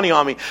get all funny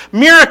on me.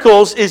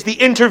 Miracles is the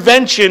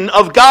intervention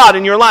of God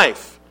in your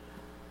life.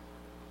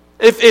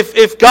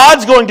 If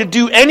God's going to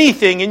do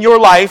anything in your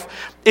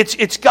life,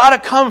 it's got to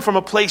come from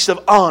a place of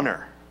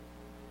honor.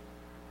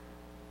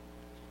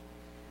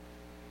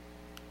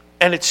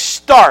 And it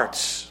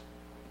starts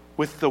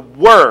with the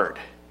Word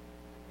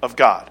of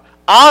God.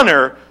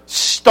 Honor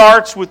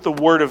starts with the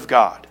Word of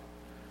God.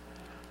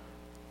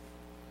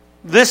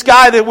 This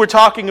guy that we're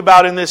talking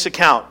about in this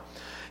account,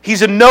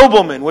 he's a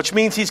nobleman, which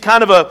means he's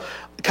kind of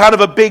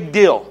a big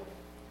deal.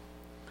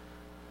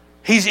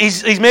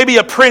 He's maybe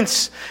a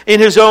prince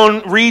in his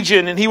own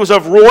region, and he was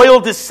of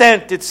royal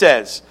descent, it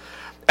says.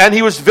 And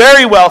he was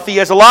very wealthy, he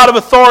has a lot of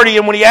authority,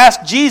 and when he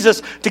asked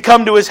Jesus to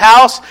come to his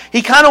house,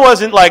 he kind of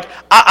wasn't like,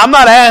 I'm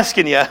not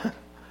asking you.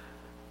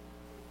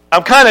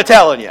 I'm kind of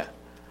telling you.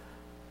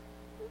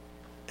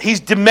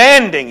 He's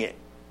demanding it,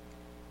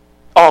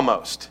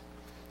 almost.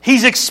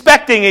 He's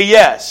expecting a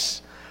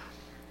yes.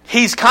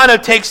 He's kind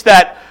of takes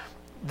that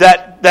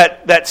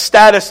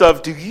status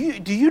of, do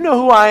you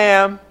know who I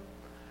am?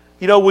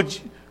 Would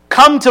you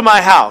come to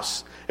my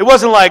house? It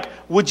wasn't like,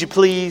 would you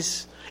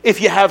please,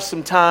 if you have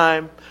some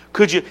time,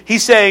 could you?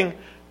 He's saying,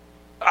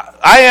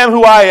 I am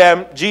who I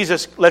am.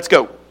 Jesus, let's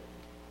go.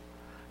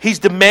 He's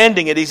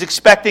demanding it. He's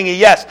expecting a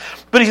yes.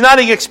 But he's not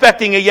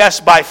expecting a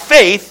yes by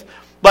faith.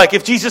 Like,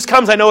 if Jesus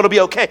comes, I know it'll be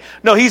okay.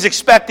 No, he's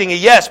expecting a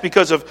yes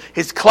because of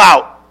his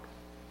clout,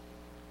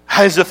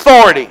 his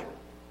authority.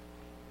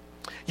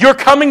 You're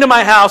coming to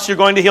my house. You're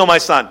going to heal my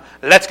son.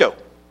 Let's go.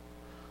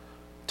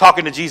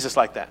 Talking to Jesus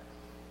like that.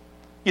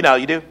 You know how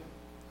you do.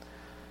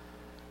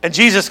 And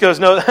Jesus goes,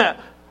 no,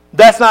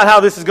 that's not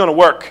how this is going to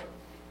work.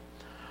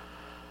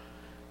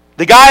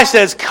 The guy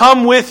says,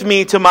 come with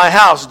me to my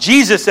house.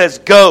 Jesus says,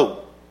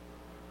 go,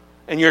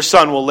 and your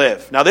son will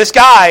live. Now this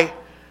guy,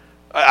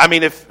 I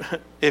mean, if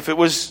it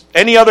was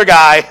any other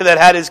guy that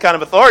had his kind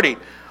of authority.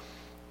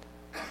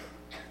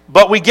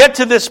 But we get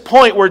to this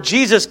point where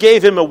Jesus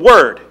gave him a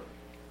word.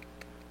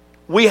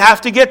 We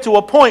have to get to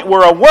a point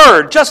where a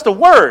word, just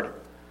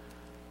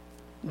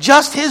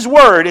his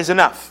word is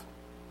enough.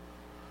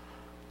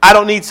 I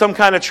don't need some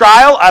kind of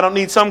trial. I don't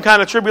need some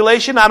kind of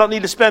tribulation. I don't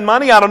need to spend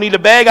money. I don't need to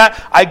beg.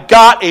 I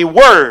got a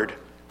word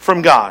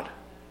from God.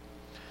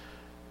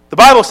 The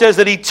Bible says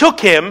that he took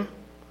him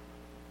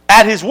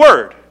at his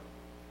word.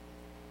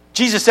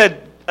 Jesus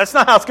said, that's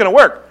not how it's going to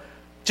work.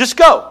 Just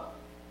go,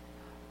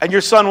 and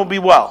your son will be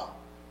well.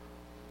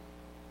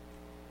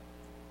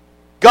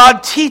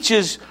 God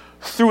teaches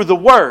through the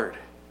word.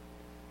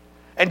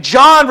 And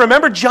John,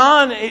 remember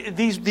John,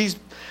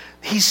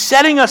 he's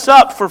setting us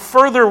up for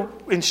further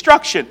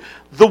instruction.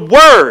 The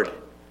Word.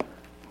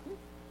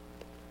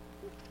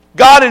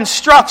 God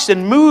instructs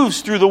and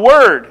moves through the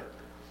Word.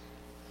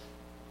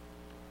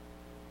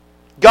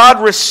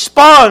 God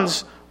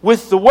responds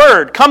with the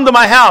Word. Come to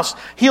my house,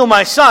 heal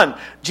my son.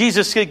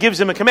 Jesus gives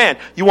him a command.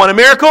 You want a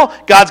miracle?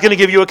 God's going to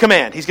give you a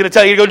command. He's going to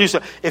tell you to go do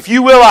something. If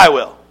you will, I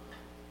will.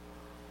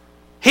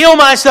 Heal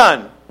my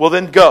son. Well,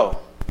 then go.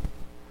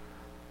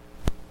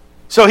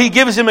 So he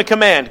gives him a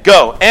command,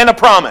 go, and a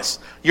promise.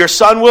 Your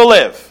son will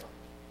live.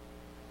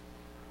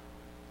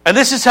 And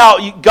this is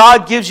how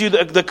God gives you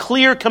the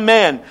clear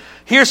command.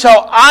 Here's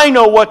how I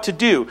know what to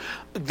do.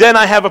 Then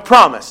I have a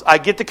promise. I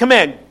get the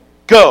command,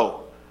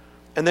 go.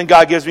 And then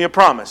God gives me a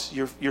promise.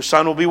 Your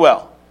son will be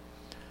well.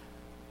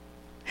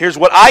 Here's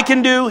what I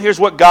can do. Here's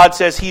what God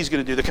says He's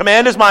going to do. The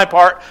command is my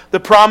part. The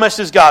promise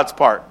is God's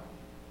part.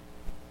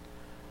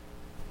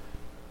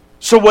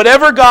 So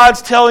whatever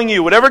God's telling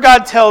you, whatever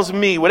God tells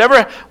me,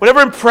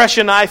 whatever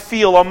impression I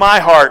feel on my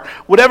heart,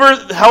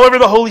 however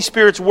the Holy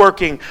Spirit's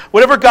working,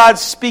 whatever God's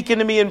speaking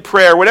to me in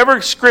prayer,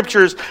 whatever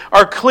scriptures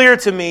are clear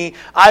to me,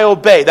 I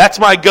obey. That's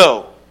my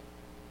go.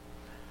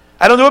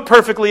 I don't do it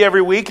perfectly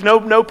every week.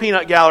 No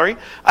peanut gallery.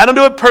 I don't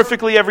do it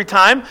perfectly every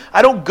time.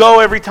 I don't go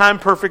every time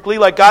perfectly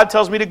like God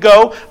tells me to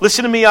go.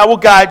 Listen to me, I will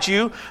guide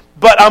you.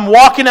 But I'm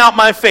walking out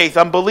my faith.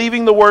 I'm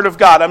believing the Word of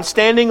God. I'm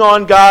standing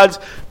on God's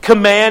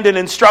command and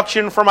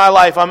instruction for my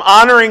life. I'm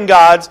honoring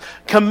God's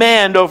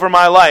command over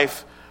my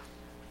life.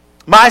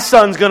 My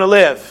son's going to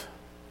live.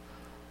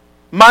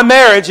 My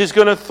marriage is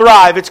going to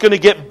thrive. It's going to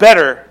get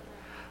better.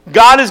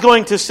 God is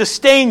going to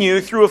sustain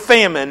you through a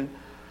famine.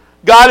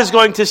 God is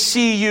going to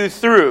see you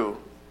through.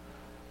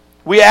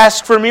 We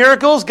ask for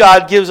miracles.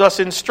 God gives us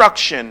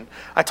instruction.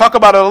 I talk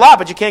about it a lot,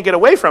 but you can't get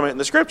away from it in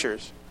the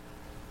Scriptures.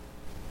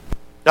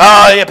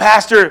 Oh, yeah,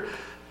 Pastor,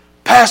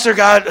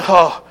 God,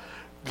 oh,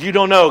 you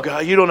don't know,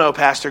 God. You don't know,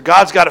 Pastor.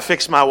 God's got to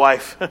fix my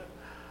wife.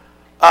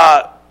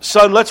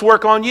 Son, let's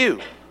work on you.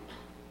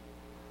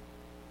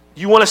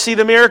 You want to see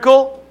the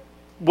miracle?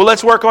 Well,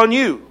 let's work on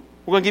you.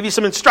 We're going to give you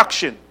some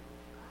instruction.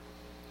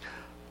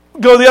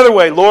 Go the other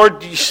way.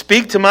 Lord, you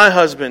speak to my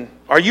husband.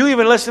 Are you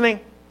even listening?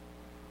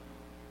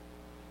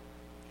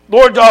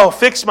 Lord,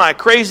 fix my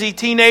crazy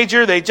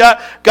teenager.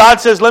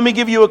 God says, let me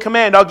give you a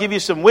command. I'll give you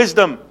some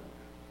wisdom.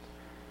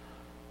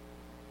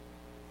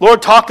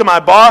 Lord, talk to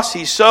my boss.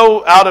 He's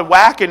so out of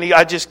whack and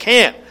I just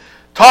can't.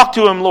 Talk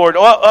to him, Lord.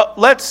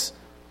 Let's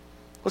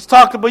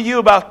talk about you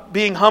about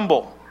being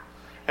humble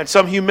and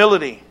some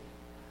humility.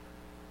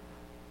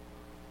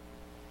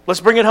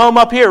 Let's bring it home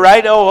up here,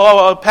 right?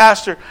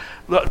 Pastor.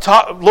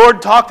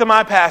 Lord, talk to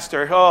my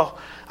pastor. Oh,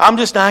 I'm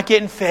just not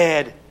getting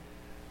fed.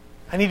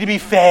 I need to be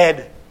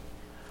fed.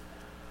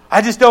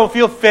 I just don't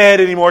feel fed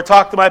anymore.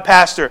 Talk to my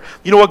pastor.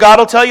 You know what God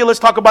will tell you? Let's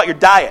talk about your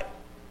diet.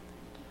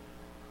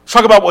 Let's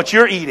talk about what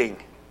you're eating.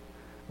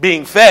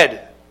 Being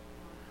fed.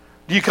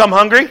 Do you come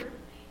hungry?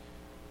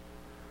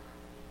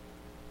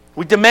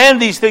 We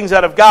demand these things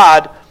out of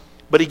God,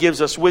 but He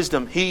gives us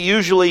wisdom. He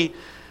usually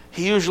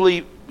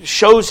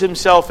shows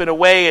Himself in a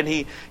way and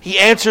He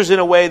answers in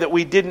a way that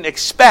we didn't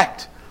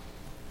expect.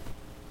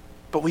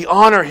 But we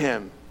honor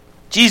Him.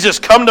 Jesus,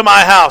 come to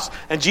my house.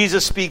 And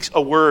Jesus speaks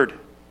a word.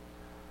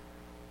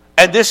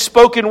 And this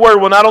spoken word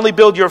will not only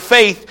build your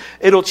faith,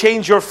 it'll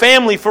change your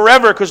family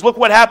forever. Because look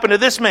what happened to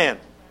this man.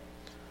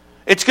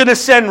 It's going to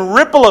send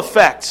ripple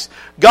effects.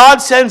 God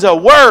sends a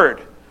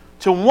word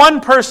to one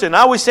person.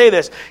 I always say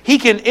this. He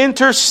can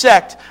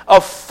intersect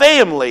a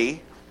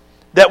family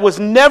that was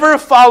never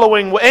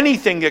following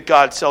anything that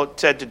God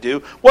said to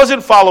do,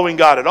 wasn't following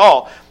God at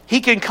all. He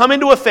can come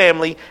into a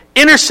family,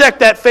 intersect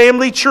that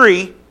family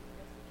tree,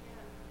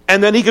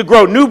 and then He could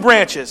grow new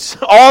branches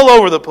all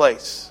over the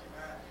place.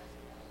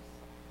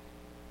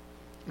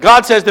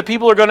 God says that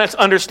people are going to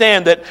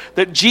understand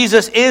that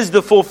Jesus is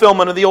the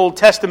fulfillment of the Old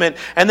Testament.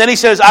 And then He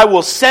says, I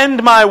will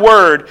send my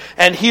word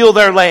and heal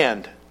their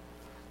land.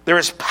 There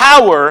is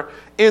power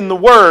in the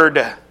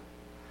word.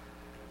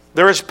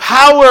 There is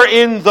power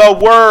in the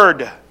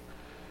word.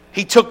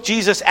 He took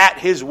Jesus at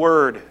His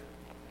word.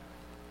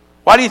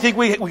 Why do you think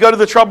we go to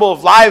the trouble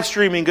of live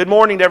streaming? Good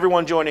morning to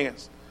everyone joining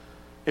us.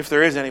 If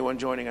there is anyone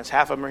joining us,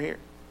 half of them are here.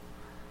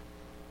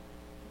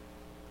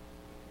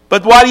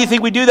 But why do you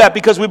think we do that?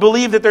 Because we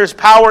believe that there's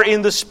power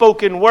in the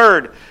spoken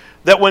word.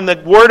 That when the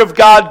word of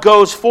God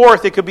goes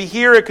forth, it could be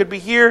here, it could be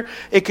here,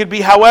 it could be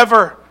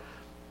however.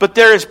 But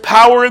there is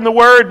power in the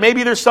word.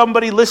 Maybe there's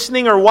somebody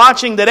listening or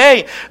watching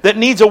today that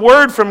needs a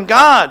word from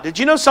God. Did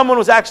you know someone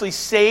was actually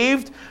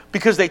saved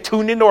because they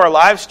tuned into our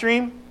live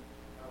stream?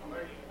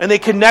 And they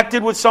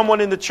connected with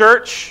someone in the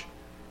church?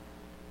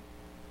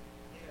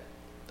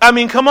 I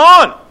mean, come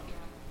on.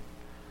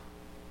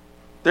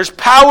 There's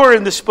power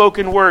in the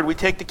spoken word. We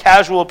take the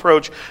casual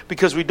approach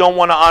because we don't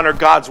want to honor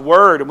God's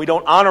word and we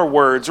don't honor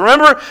words.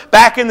 Remember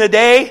back in the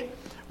day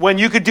when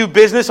you could do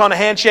business on a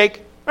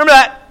handshake? Remember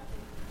that?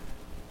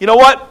 You know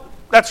what?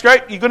 That's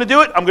great. You going to do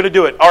it? I'm going to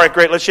do it. All right,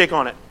 great. Let's shake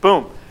on it.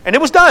 Boom. And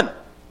it was done.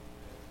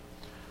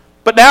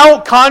 But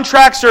now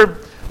contracts are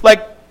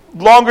like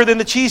longer than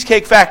the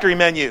Cheesecake Factory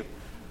menu.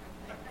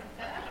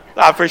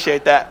 I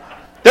appreciate that.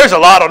 There's a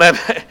lot on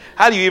that.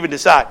 How do you even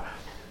decide?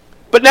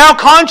 But now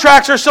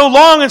contracts are so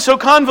long and so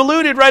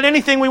convoluted, right?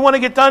 Anything we want to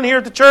get done here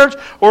at the church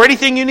or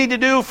anything you need to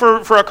do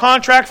for a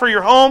contract for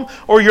your home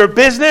or your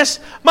business,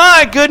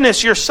 my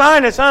goodness, you're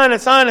sign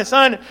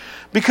it.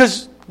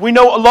 Because we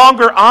no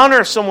longer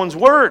honor someone's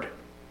word.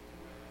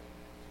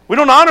 We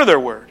don't honor their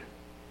word.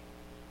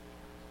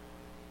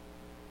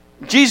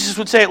 Jesus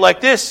would say it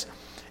like this.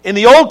 In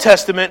the Old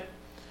Testament,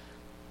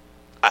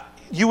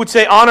 you would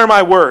say, honor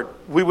my word.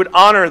 We would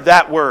honor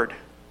that word.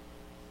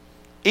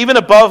 Even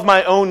above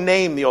my own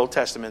name, the Old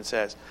Testament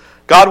says.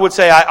 God would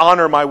say, I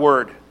honor my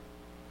word.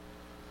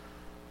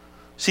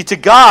 See, to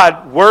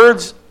God,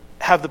 words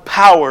have the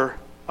power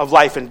of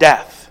life and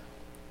death.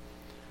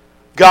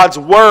 God's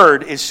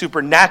Word is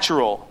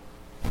supernatural.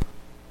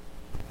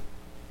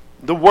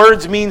 The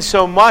words mean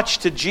so much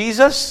to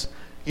Jesus.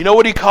 You know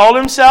what He called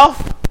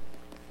Himself?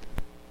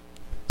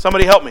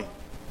 Somebody help me.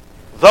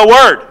 The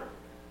Word.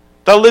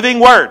 The living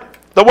Word.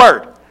 The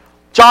Word.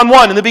 John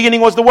 1, in the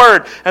beginning was the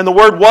Word, and the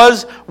Word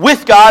was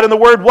with God, and the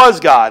Word was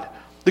God.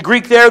 The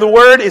Greek there, the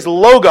word is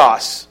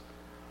logos.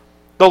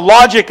 The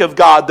logic of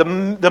God,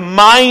 the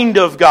mind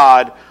of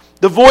God,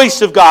 the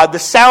voice of God, the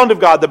sound of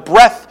God, the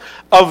breath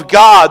of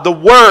God, the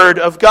Word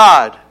of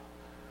God.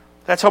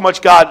 That's how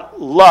much God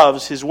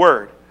loves His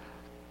Word.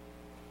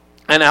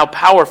 And how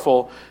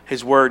powerful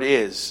His Word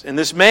is. And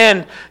this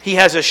man, he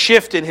has a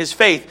shift in his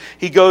faith.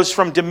 He goes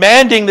from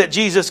demanding that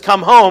Jesus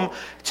come home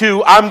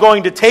to, I'm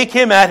going to take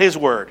Him at His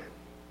word.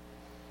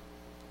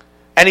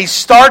 And he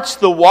starts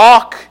the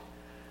walk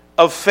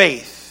of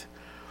faith.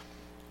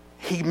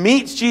 He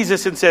meets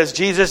Jesus and says,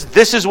 Jesus,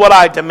 this is what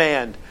I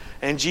demand.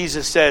 And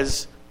Jesus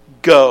says,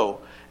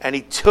 go. And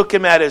he took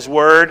him at his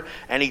word,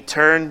 and he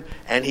turned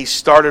and he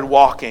started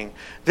walking.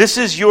 This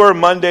is your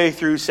Monday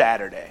through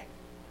Saturday.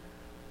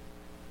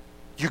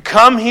 You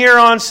come here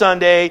on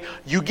Sunday,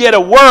 you get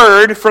a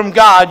word from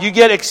God, you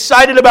get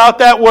excited about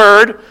that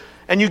word,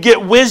 and you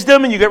get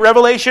wisdom and you get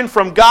revelation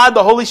from God,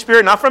 the Holy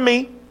Spirit, not from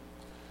me.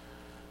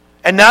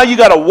 And now you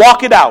got to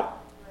walk it out.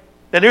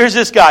 And here's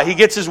this guy. He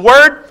gets his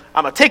word.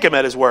 I'm going to take him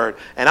at his word.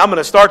 And I'm going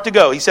to start to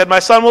go. He said, my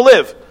son will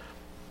live.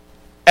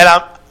 And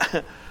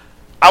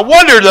I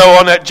wonder, though,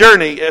 on that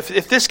journey,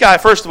 if this guy,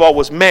 first of all,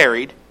 was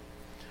married,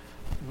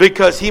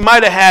 because he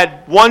might have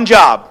had one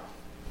job.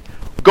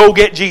 Go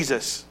get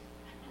Jesus.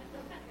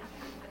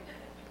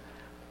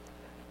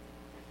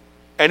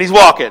 And he's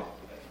walking.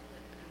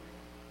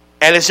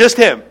 And it's just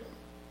him.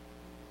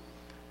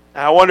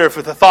 And I wonder if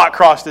the thought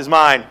crossed his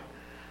mind.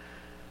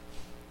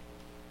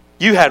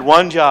 You had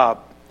one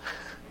job.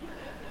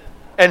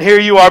 And here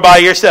you are by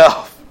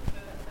yourself.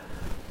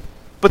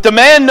 But the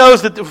man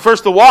knows that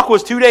first the walk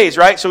was 2 days,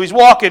 right? So he's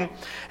walking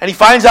and he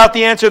finds out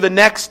the answer the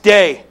next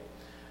day.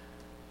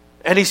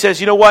 And he says,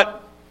 you know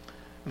what?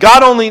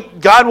 God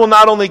will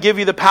not only give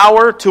you the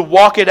power to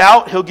walk it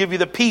out, He'll give you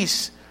the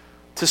peace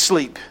to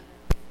sleep.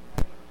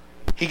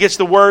 He gets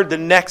the word the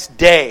next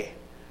day.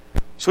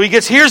 So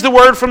here's the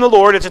word from the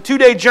Lord. It's a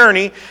 2-day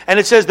journey. And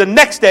it says the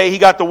next day he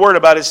got the word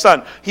about his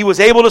son. He was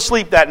able to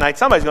sleep that night.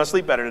 Somebody's going to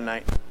sleep better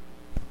tonight.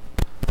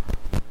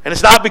 And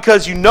it's not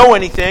because you know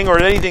anything or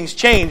anything's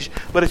changed,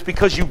 but it's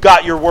because you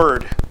got your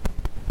word.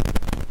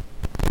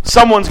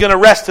 Someone's going to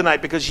rest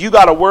tonight because you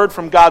got a word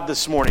from God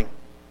this morning.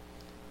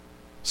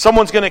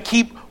 Someone's going to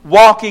keep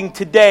walking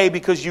today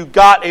because you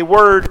got a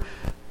word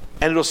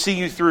and it'll see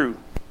you through.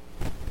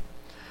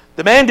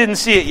 The man didn't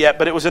see it yet,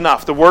 but it was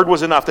enough. The word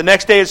was enough. The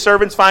next day his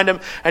servants find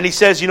him and he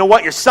says, you know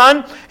what, your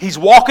son, he's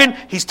walking,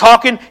 he's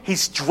talking,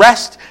 he's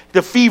dressed,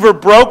 the fever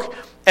broke.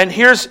 And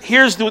here's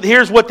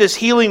what this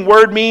healing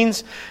word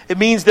means. It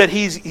means that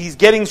he's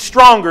getting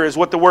stronger is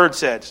what the word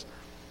says.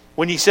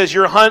 When he says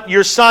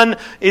your son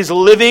is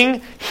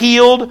living,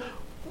 healed,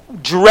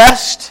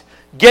 dressed,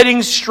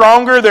 getting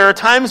stronger. There are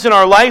times in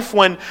our life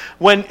when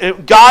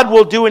God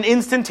will do an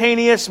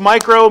instantaneous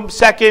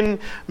microsecond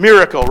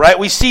miracle, right?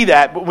 We see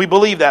that, but we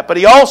believe that. But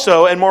He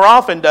also, and more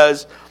often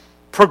does,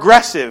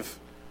 progressive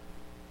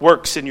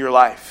works in your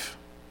life.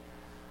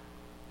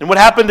 And what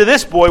happened to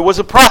this boy was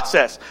a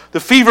process. The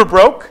fever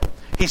broke.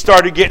 He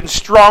started getting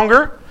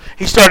stronger.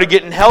 He started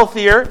getting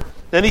healthier.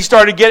 Then he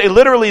started getting,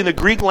 literally in the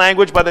Greek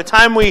language, by the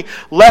time we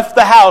left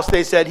the house,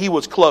 they said he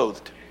was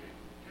clothed.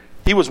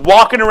 He was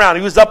walking around.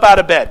 He was up out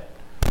of bed.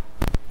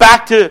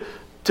 Back to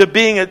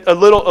being a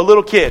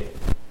little kid.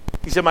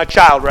 He said, my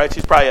child, right?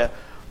 She's probably a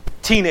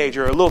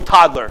teenager, a little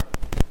toddler,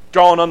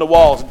 drawing on the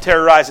walls and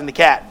terrorizing the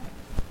cat.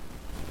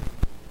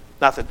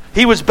 Nothing.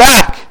 He was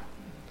back.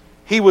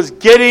 He was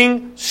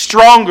getting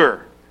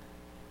stronger.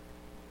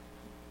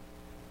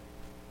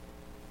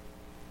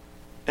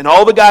 And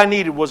all the guy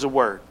needed was a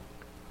word.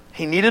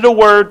 He needed a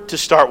word to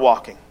start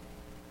walking.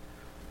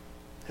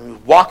 And he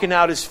was walking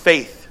out his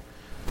faith.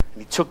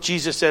 And he took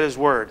Jesus at His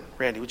word.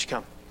 Randy, would you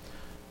come?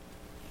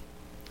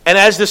 And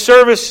as the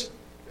service,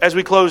 as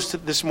we close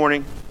this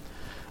morning,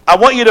 I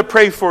want you to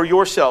pray for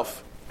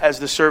yourself as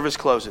the service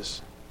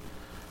closes.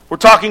 We're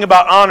talking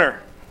about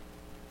honor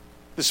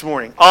this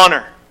morning.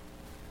 Honor.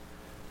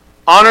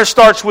 Honor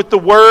starts with the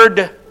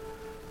word.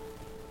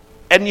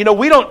 And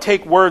we don't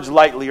take words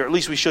lightly, or at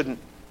least we shouldn't.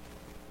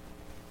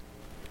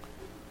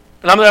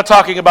 And I'm not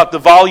talking about the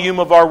volume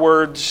of our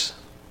words.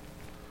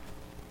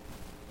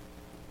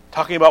 I'm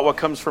talking about what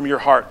comes from your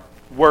heart.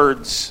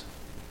 Words.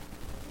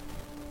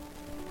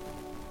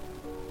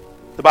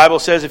 The Bible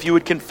says if you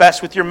would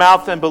confess with your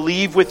mouth and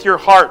believe with your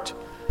heart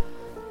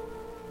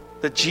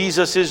that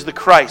Jesus is the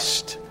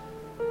Christ,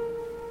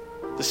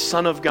 the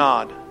Son of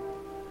God,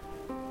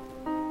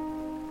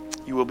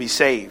 you will be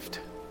saved.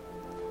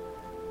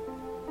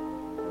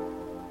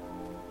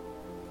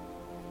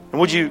 And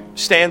would you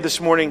stand this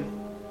morning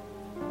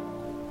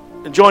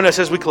and join us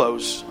as we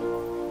close?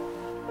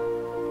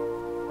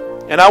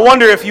 And I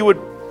wonder if you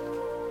would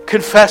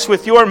confess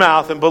with your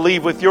mouth and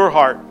believe with your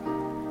heart.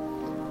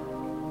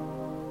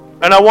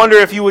 And I wonder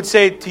if you would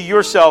say to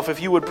yourself, if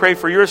you would pray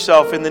for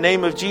yourself, in the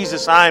name of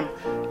Jesus, I'm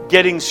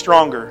getting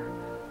stronger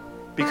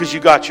because you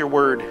got your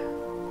word.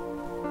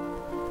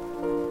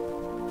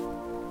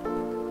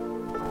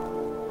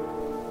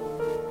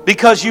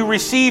 Because you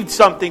received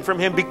something from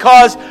Him.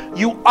 Because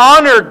you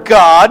honor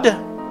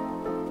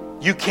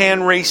God, you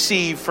can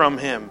receive from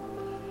Him.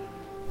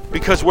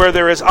 Because where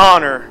there is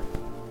honor,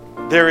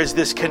 there is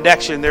this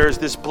connection, there is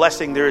this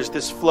blessing, there is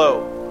this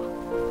flow.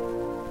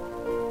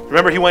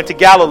 Remember, He went to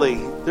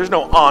Galilee. There's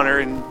no honor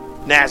in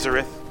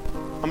Nazareth.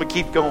 I'm going to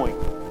keep going.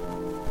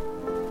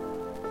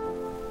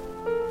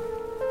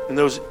 And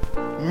those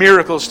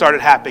miracles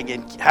started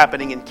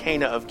happening in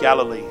Cana of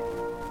Galilee.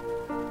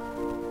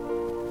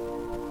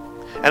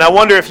 And I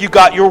wonder if you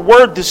got your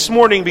word this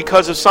morning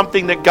because of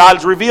something that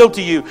God's revealed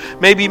to you.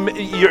 Maybe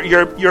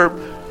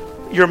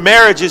your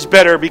marriage is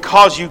better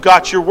because you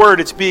got your word.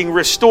 It's being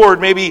restored.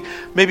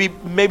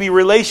 Maybe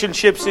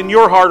relationships in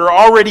your heart are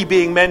already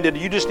being mended.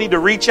 You just need to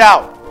reach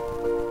out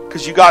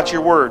because you got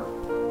your word.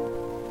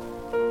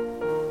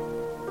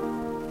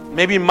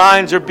 Maybe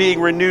minds are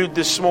being renewed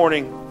this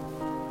morning.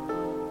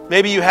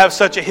 Maybe you have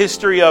such a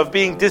history of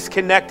being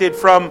disconnected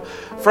from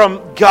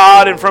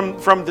God and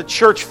from the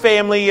church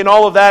family and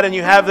all of that, and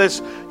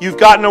you've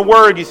gotten a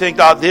word, you think,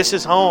 oh, this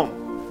is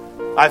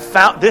home.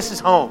 This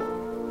is home.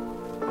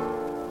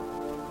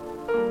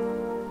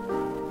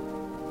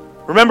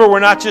 Remember, we're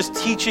not just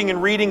teaching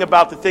and reading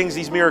about the things,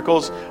 these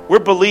miracles, we're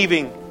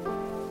believing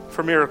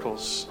for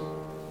miracles.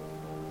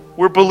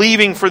 We're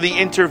believing for the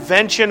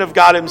intervention of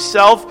God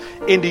Himself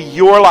into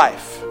your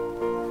life.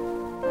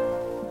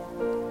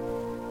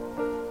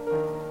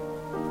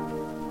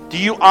 Do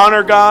you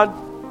honor God?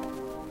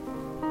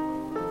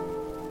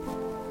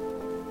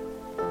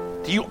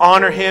 Do you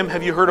honor Him?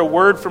 Have you heard a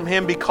word from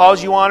Him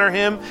because you honor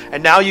Him?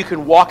 And now you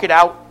can walk it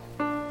out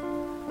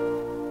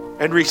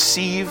and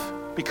receive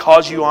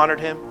because you honored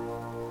Him?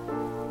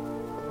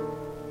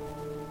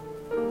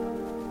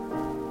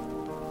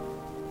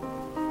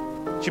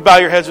 Would you bow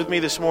your heads with me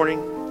this morning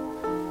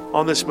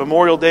on this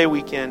Memorial Day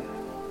weekend?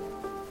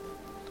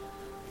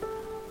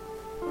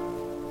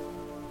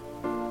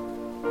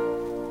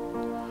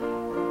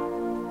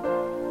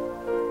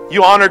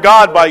 You honor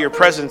God by your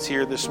presence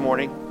here this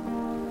morning.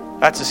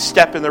 That's a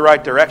step in the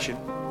right direction.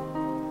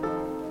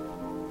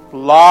 A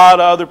lot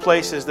of other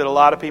places that a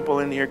lot of people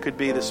in here could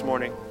be this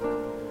morning.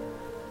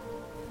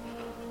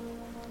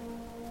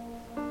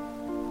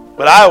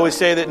 But I always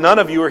say that none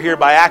of you are here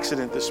by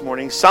accident this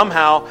morning.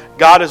 Somehow,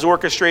 God has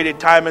orchestrated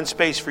time and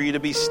space for you to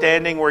be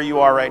standing where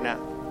you are right now.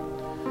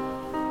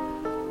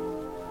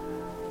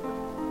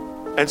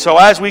 And so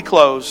as we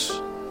close,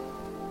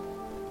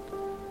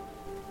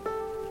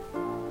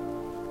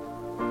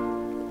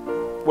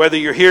 whether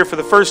you're here for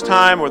the first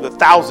time or the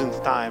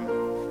 1,000th time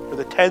or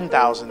the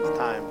 10,000th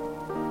time,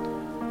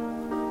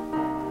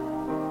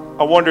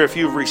 I wonder if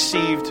you've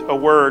received a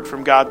word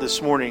from God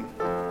this morning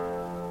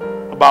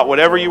about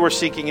whatever you were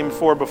seeking Him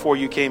for before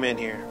you came in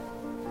here.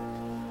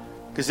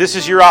 Because this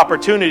is your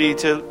opportunity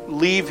to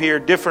leave here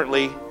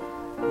differently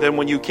than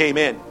when you came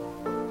in.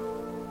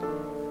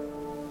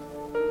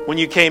 When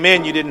you came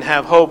in, you didn't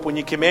have hope. When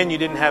you came in, you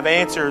didn't have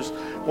answers.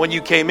 When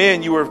you came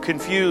in, you were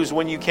confused.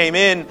 When you came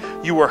in,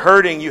 you were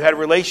hurting. You had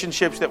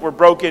relationships that were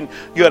broken.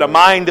 You had a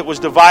mind that was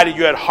divided.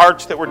 You had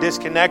hearts that were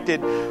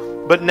disconnected.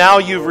 But now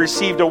you've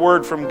received a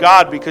word from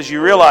God because you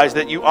realize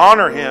that you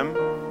honor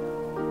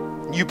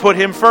Him. You put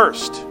Him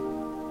first.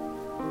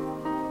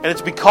 And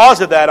it's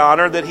because of that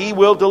honor that He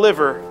will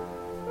deliver.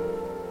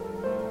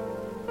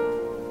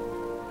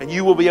 And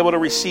you will be able to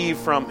receive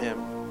from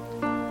Him.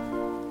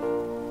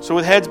 So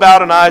with heads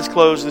bowed and eyes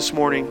closed this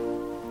morning,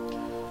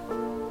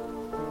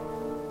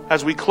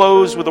 as we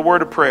close with a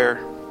word of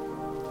prayer,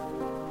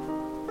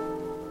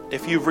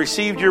 if you've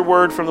received your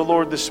word from the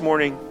Lord this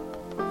morning,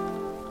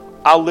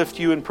 I'll lift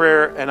you in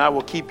prayer and I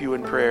will keep you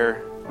in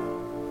prayer.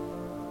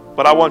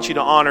 But I want you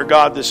to honor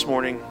God this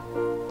morning.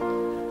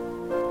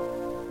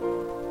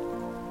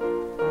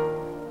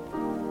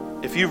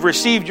 If you've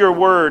received your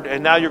word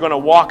and now you're going to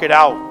walk it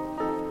out,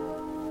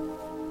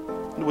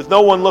 with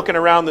no one looking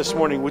around this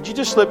morning, would you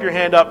just slip your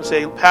hand up and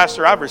say,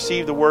 Pastor, I've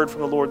received the word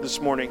from the Lord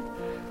this morning.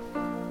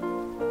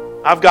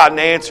 I've gotten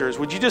answers.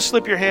 Would you just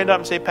slip your hand up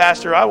and say,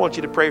 Pastor, I want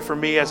you to pray for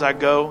me as I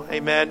go.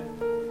 Amen.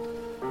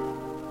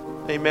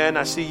 Amen.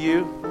 I see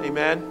you.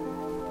 Amen.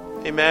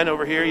 Amen.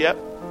 Over here. Yep.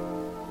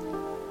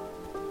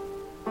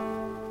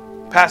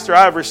 Pastor,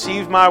 I have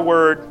received my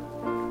word.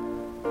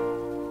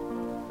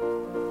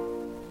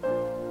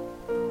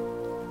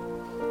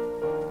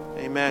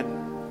 Amen.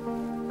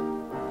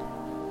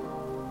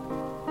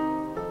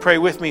 Pray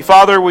with me.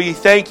 Father, we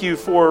thank you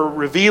for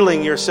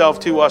revealing yourself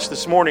to us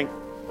this morning.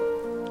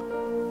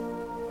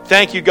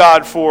 Thank you,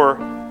 God, for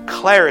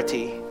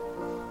clarity.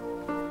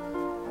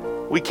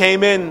 We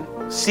came in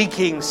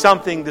seeking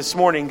something this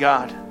morning,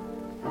 God.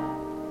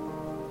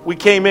 We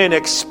came in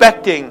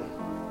expecting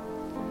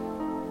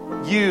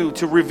you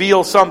to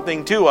reveal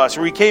something to us.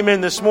 We came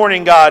in this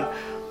morning, God,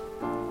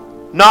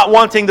 not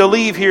wanting to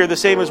leave here the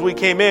same as we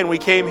came in. We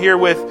came here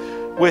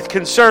with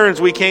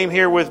concerns. We came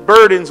here with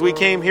burdens. We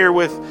came here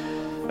with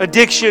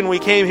addiction. We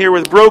came here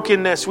with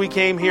brokenness. We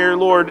came here,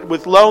 Lord,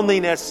 with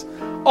loneliness.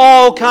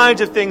 All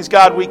kinds of things,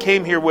 God, we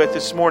came here with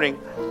this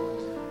morning.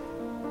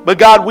 But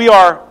God, we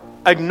are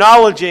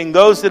acknowledging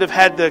those that have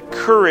had the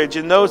courage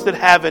and those that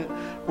haven't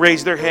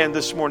raised their hand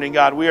this morning,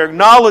 God. We are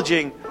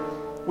acknowledging,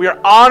 we are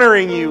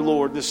honoring you,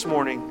 Lord, this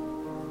morning.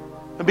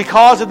 And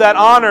because of that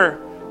honor,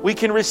 we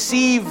can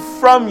receive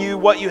from you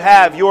what you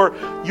have, your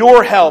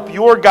help,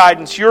 your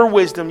guidance, your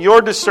wisdom,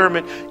 your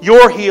discernment,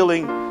 your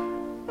healing,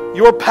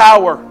 your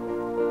power.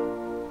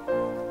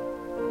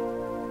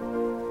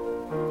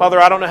 Father,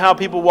 I don't know how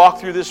people walk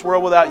through this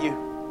world without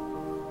you.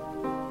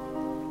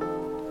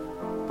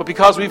 But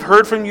because we've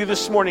heard from you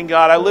this morning,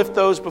 God, I lift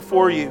those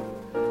before you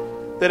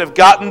that have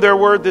gotten their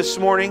word this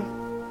morning.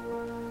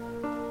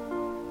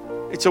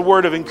 It's a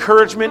word of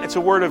encouragement. It's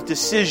a word of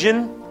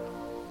decision.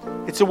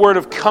 It's a word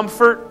of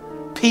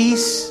comfort,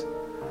 peace,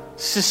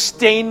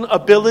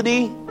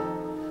 sustainability.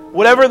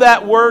 Whatever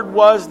that word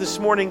was this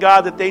morning,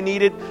 God, that they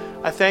needed,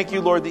 I thank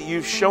you, Lord, that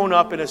you've shown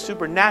up in a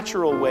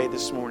supernatural way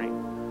this morning.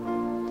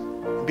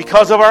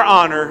 Because of our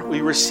honor, we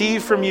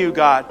receive from you,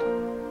 God.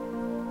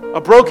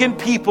 A broken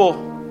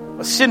people,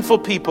 a sinful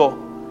people,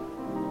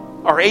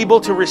 are able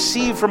to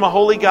receive from a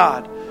holy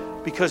God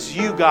because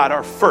you, God,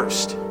 are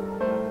first.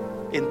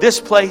 In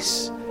this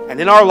place and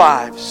in our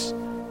lives,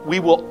 we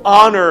will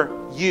honor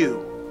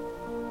you.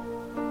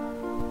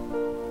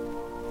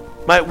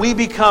 Might we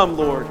become,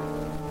 Lord,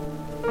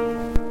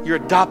 your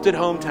adopted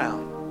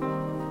hometown.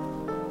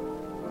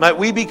 Might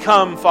we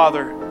become,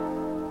 Father,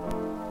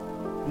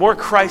 more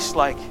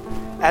Christ-like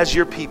as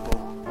your people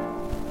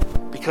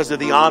because of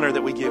the honor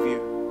that we give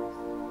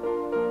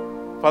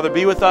you. Father,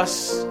 be with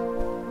us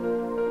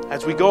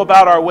as we go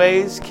about our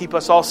ways. Keep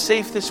us all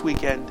safe this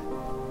weekend.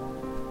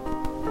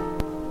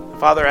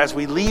 Father, as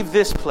we leave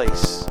this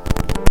place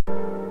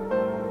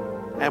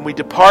and we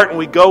depart and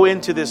we go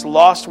into this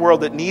lost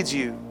world that needs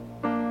you,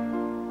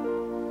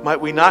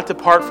 might we not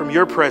depart from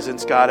your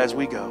presence, God, as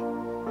we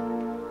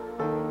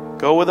go.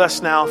 Go with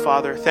us now,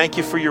 Father. Thank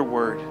you for your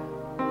word.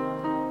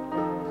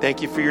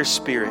 Thank you for your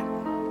Spirit.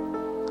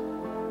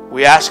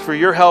 We ask for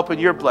your help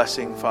and your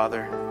blessing,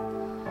 Father.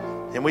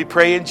 And we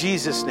pray in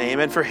Jesus' name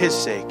and for his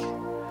sake.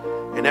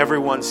 And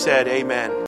everyone said, amen.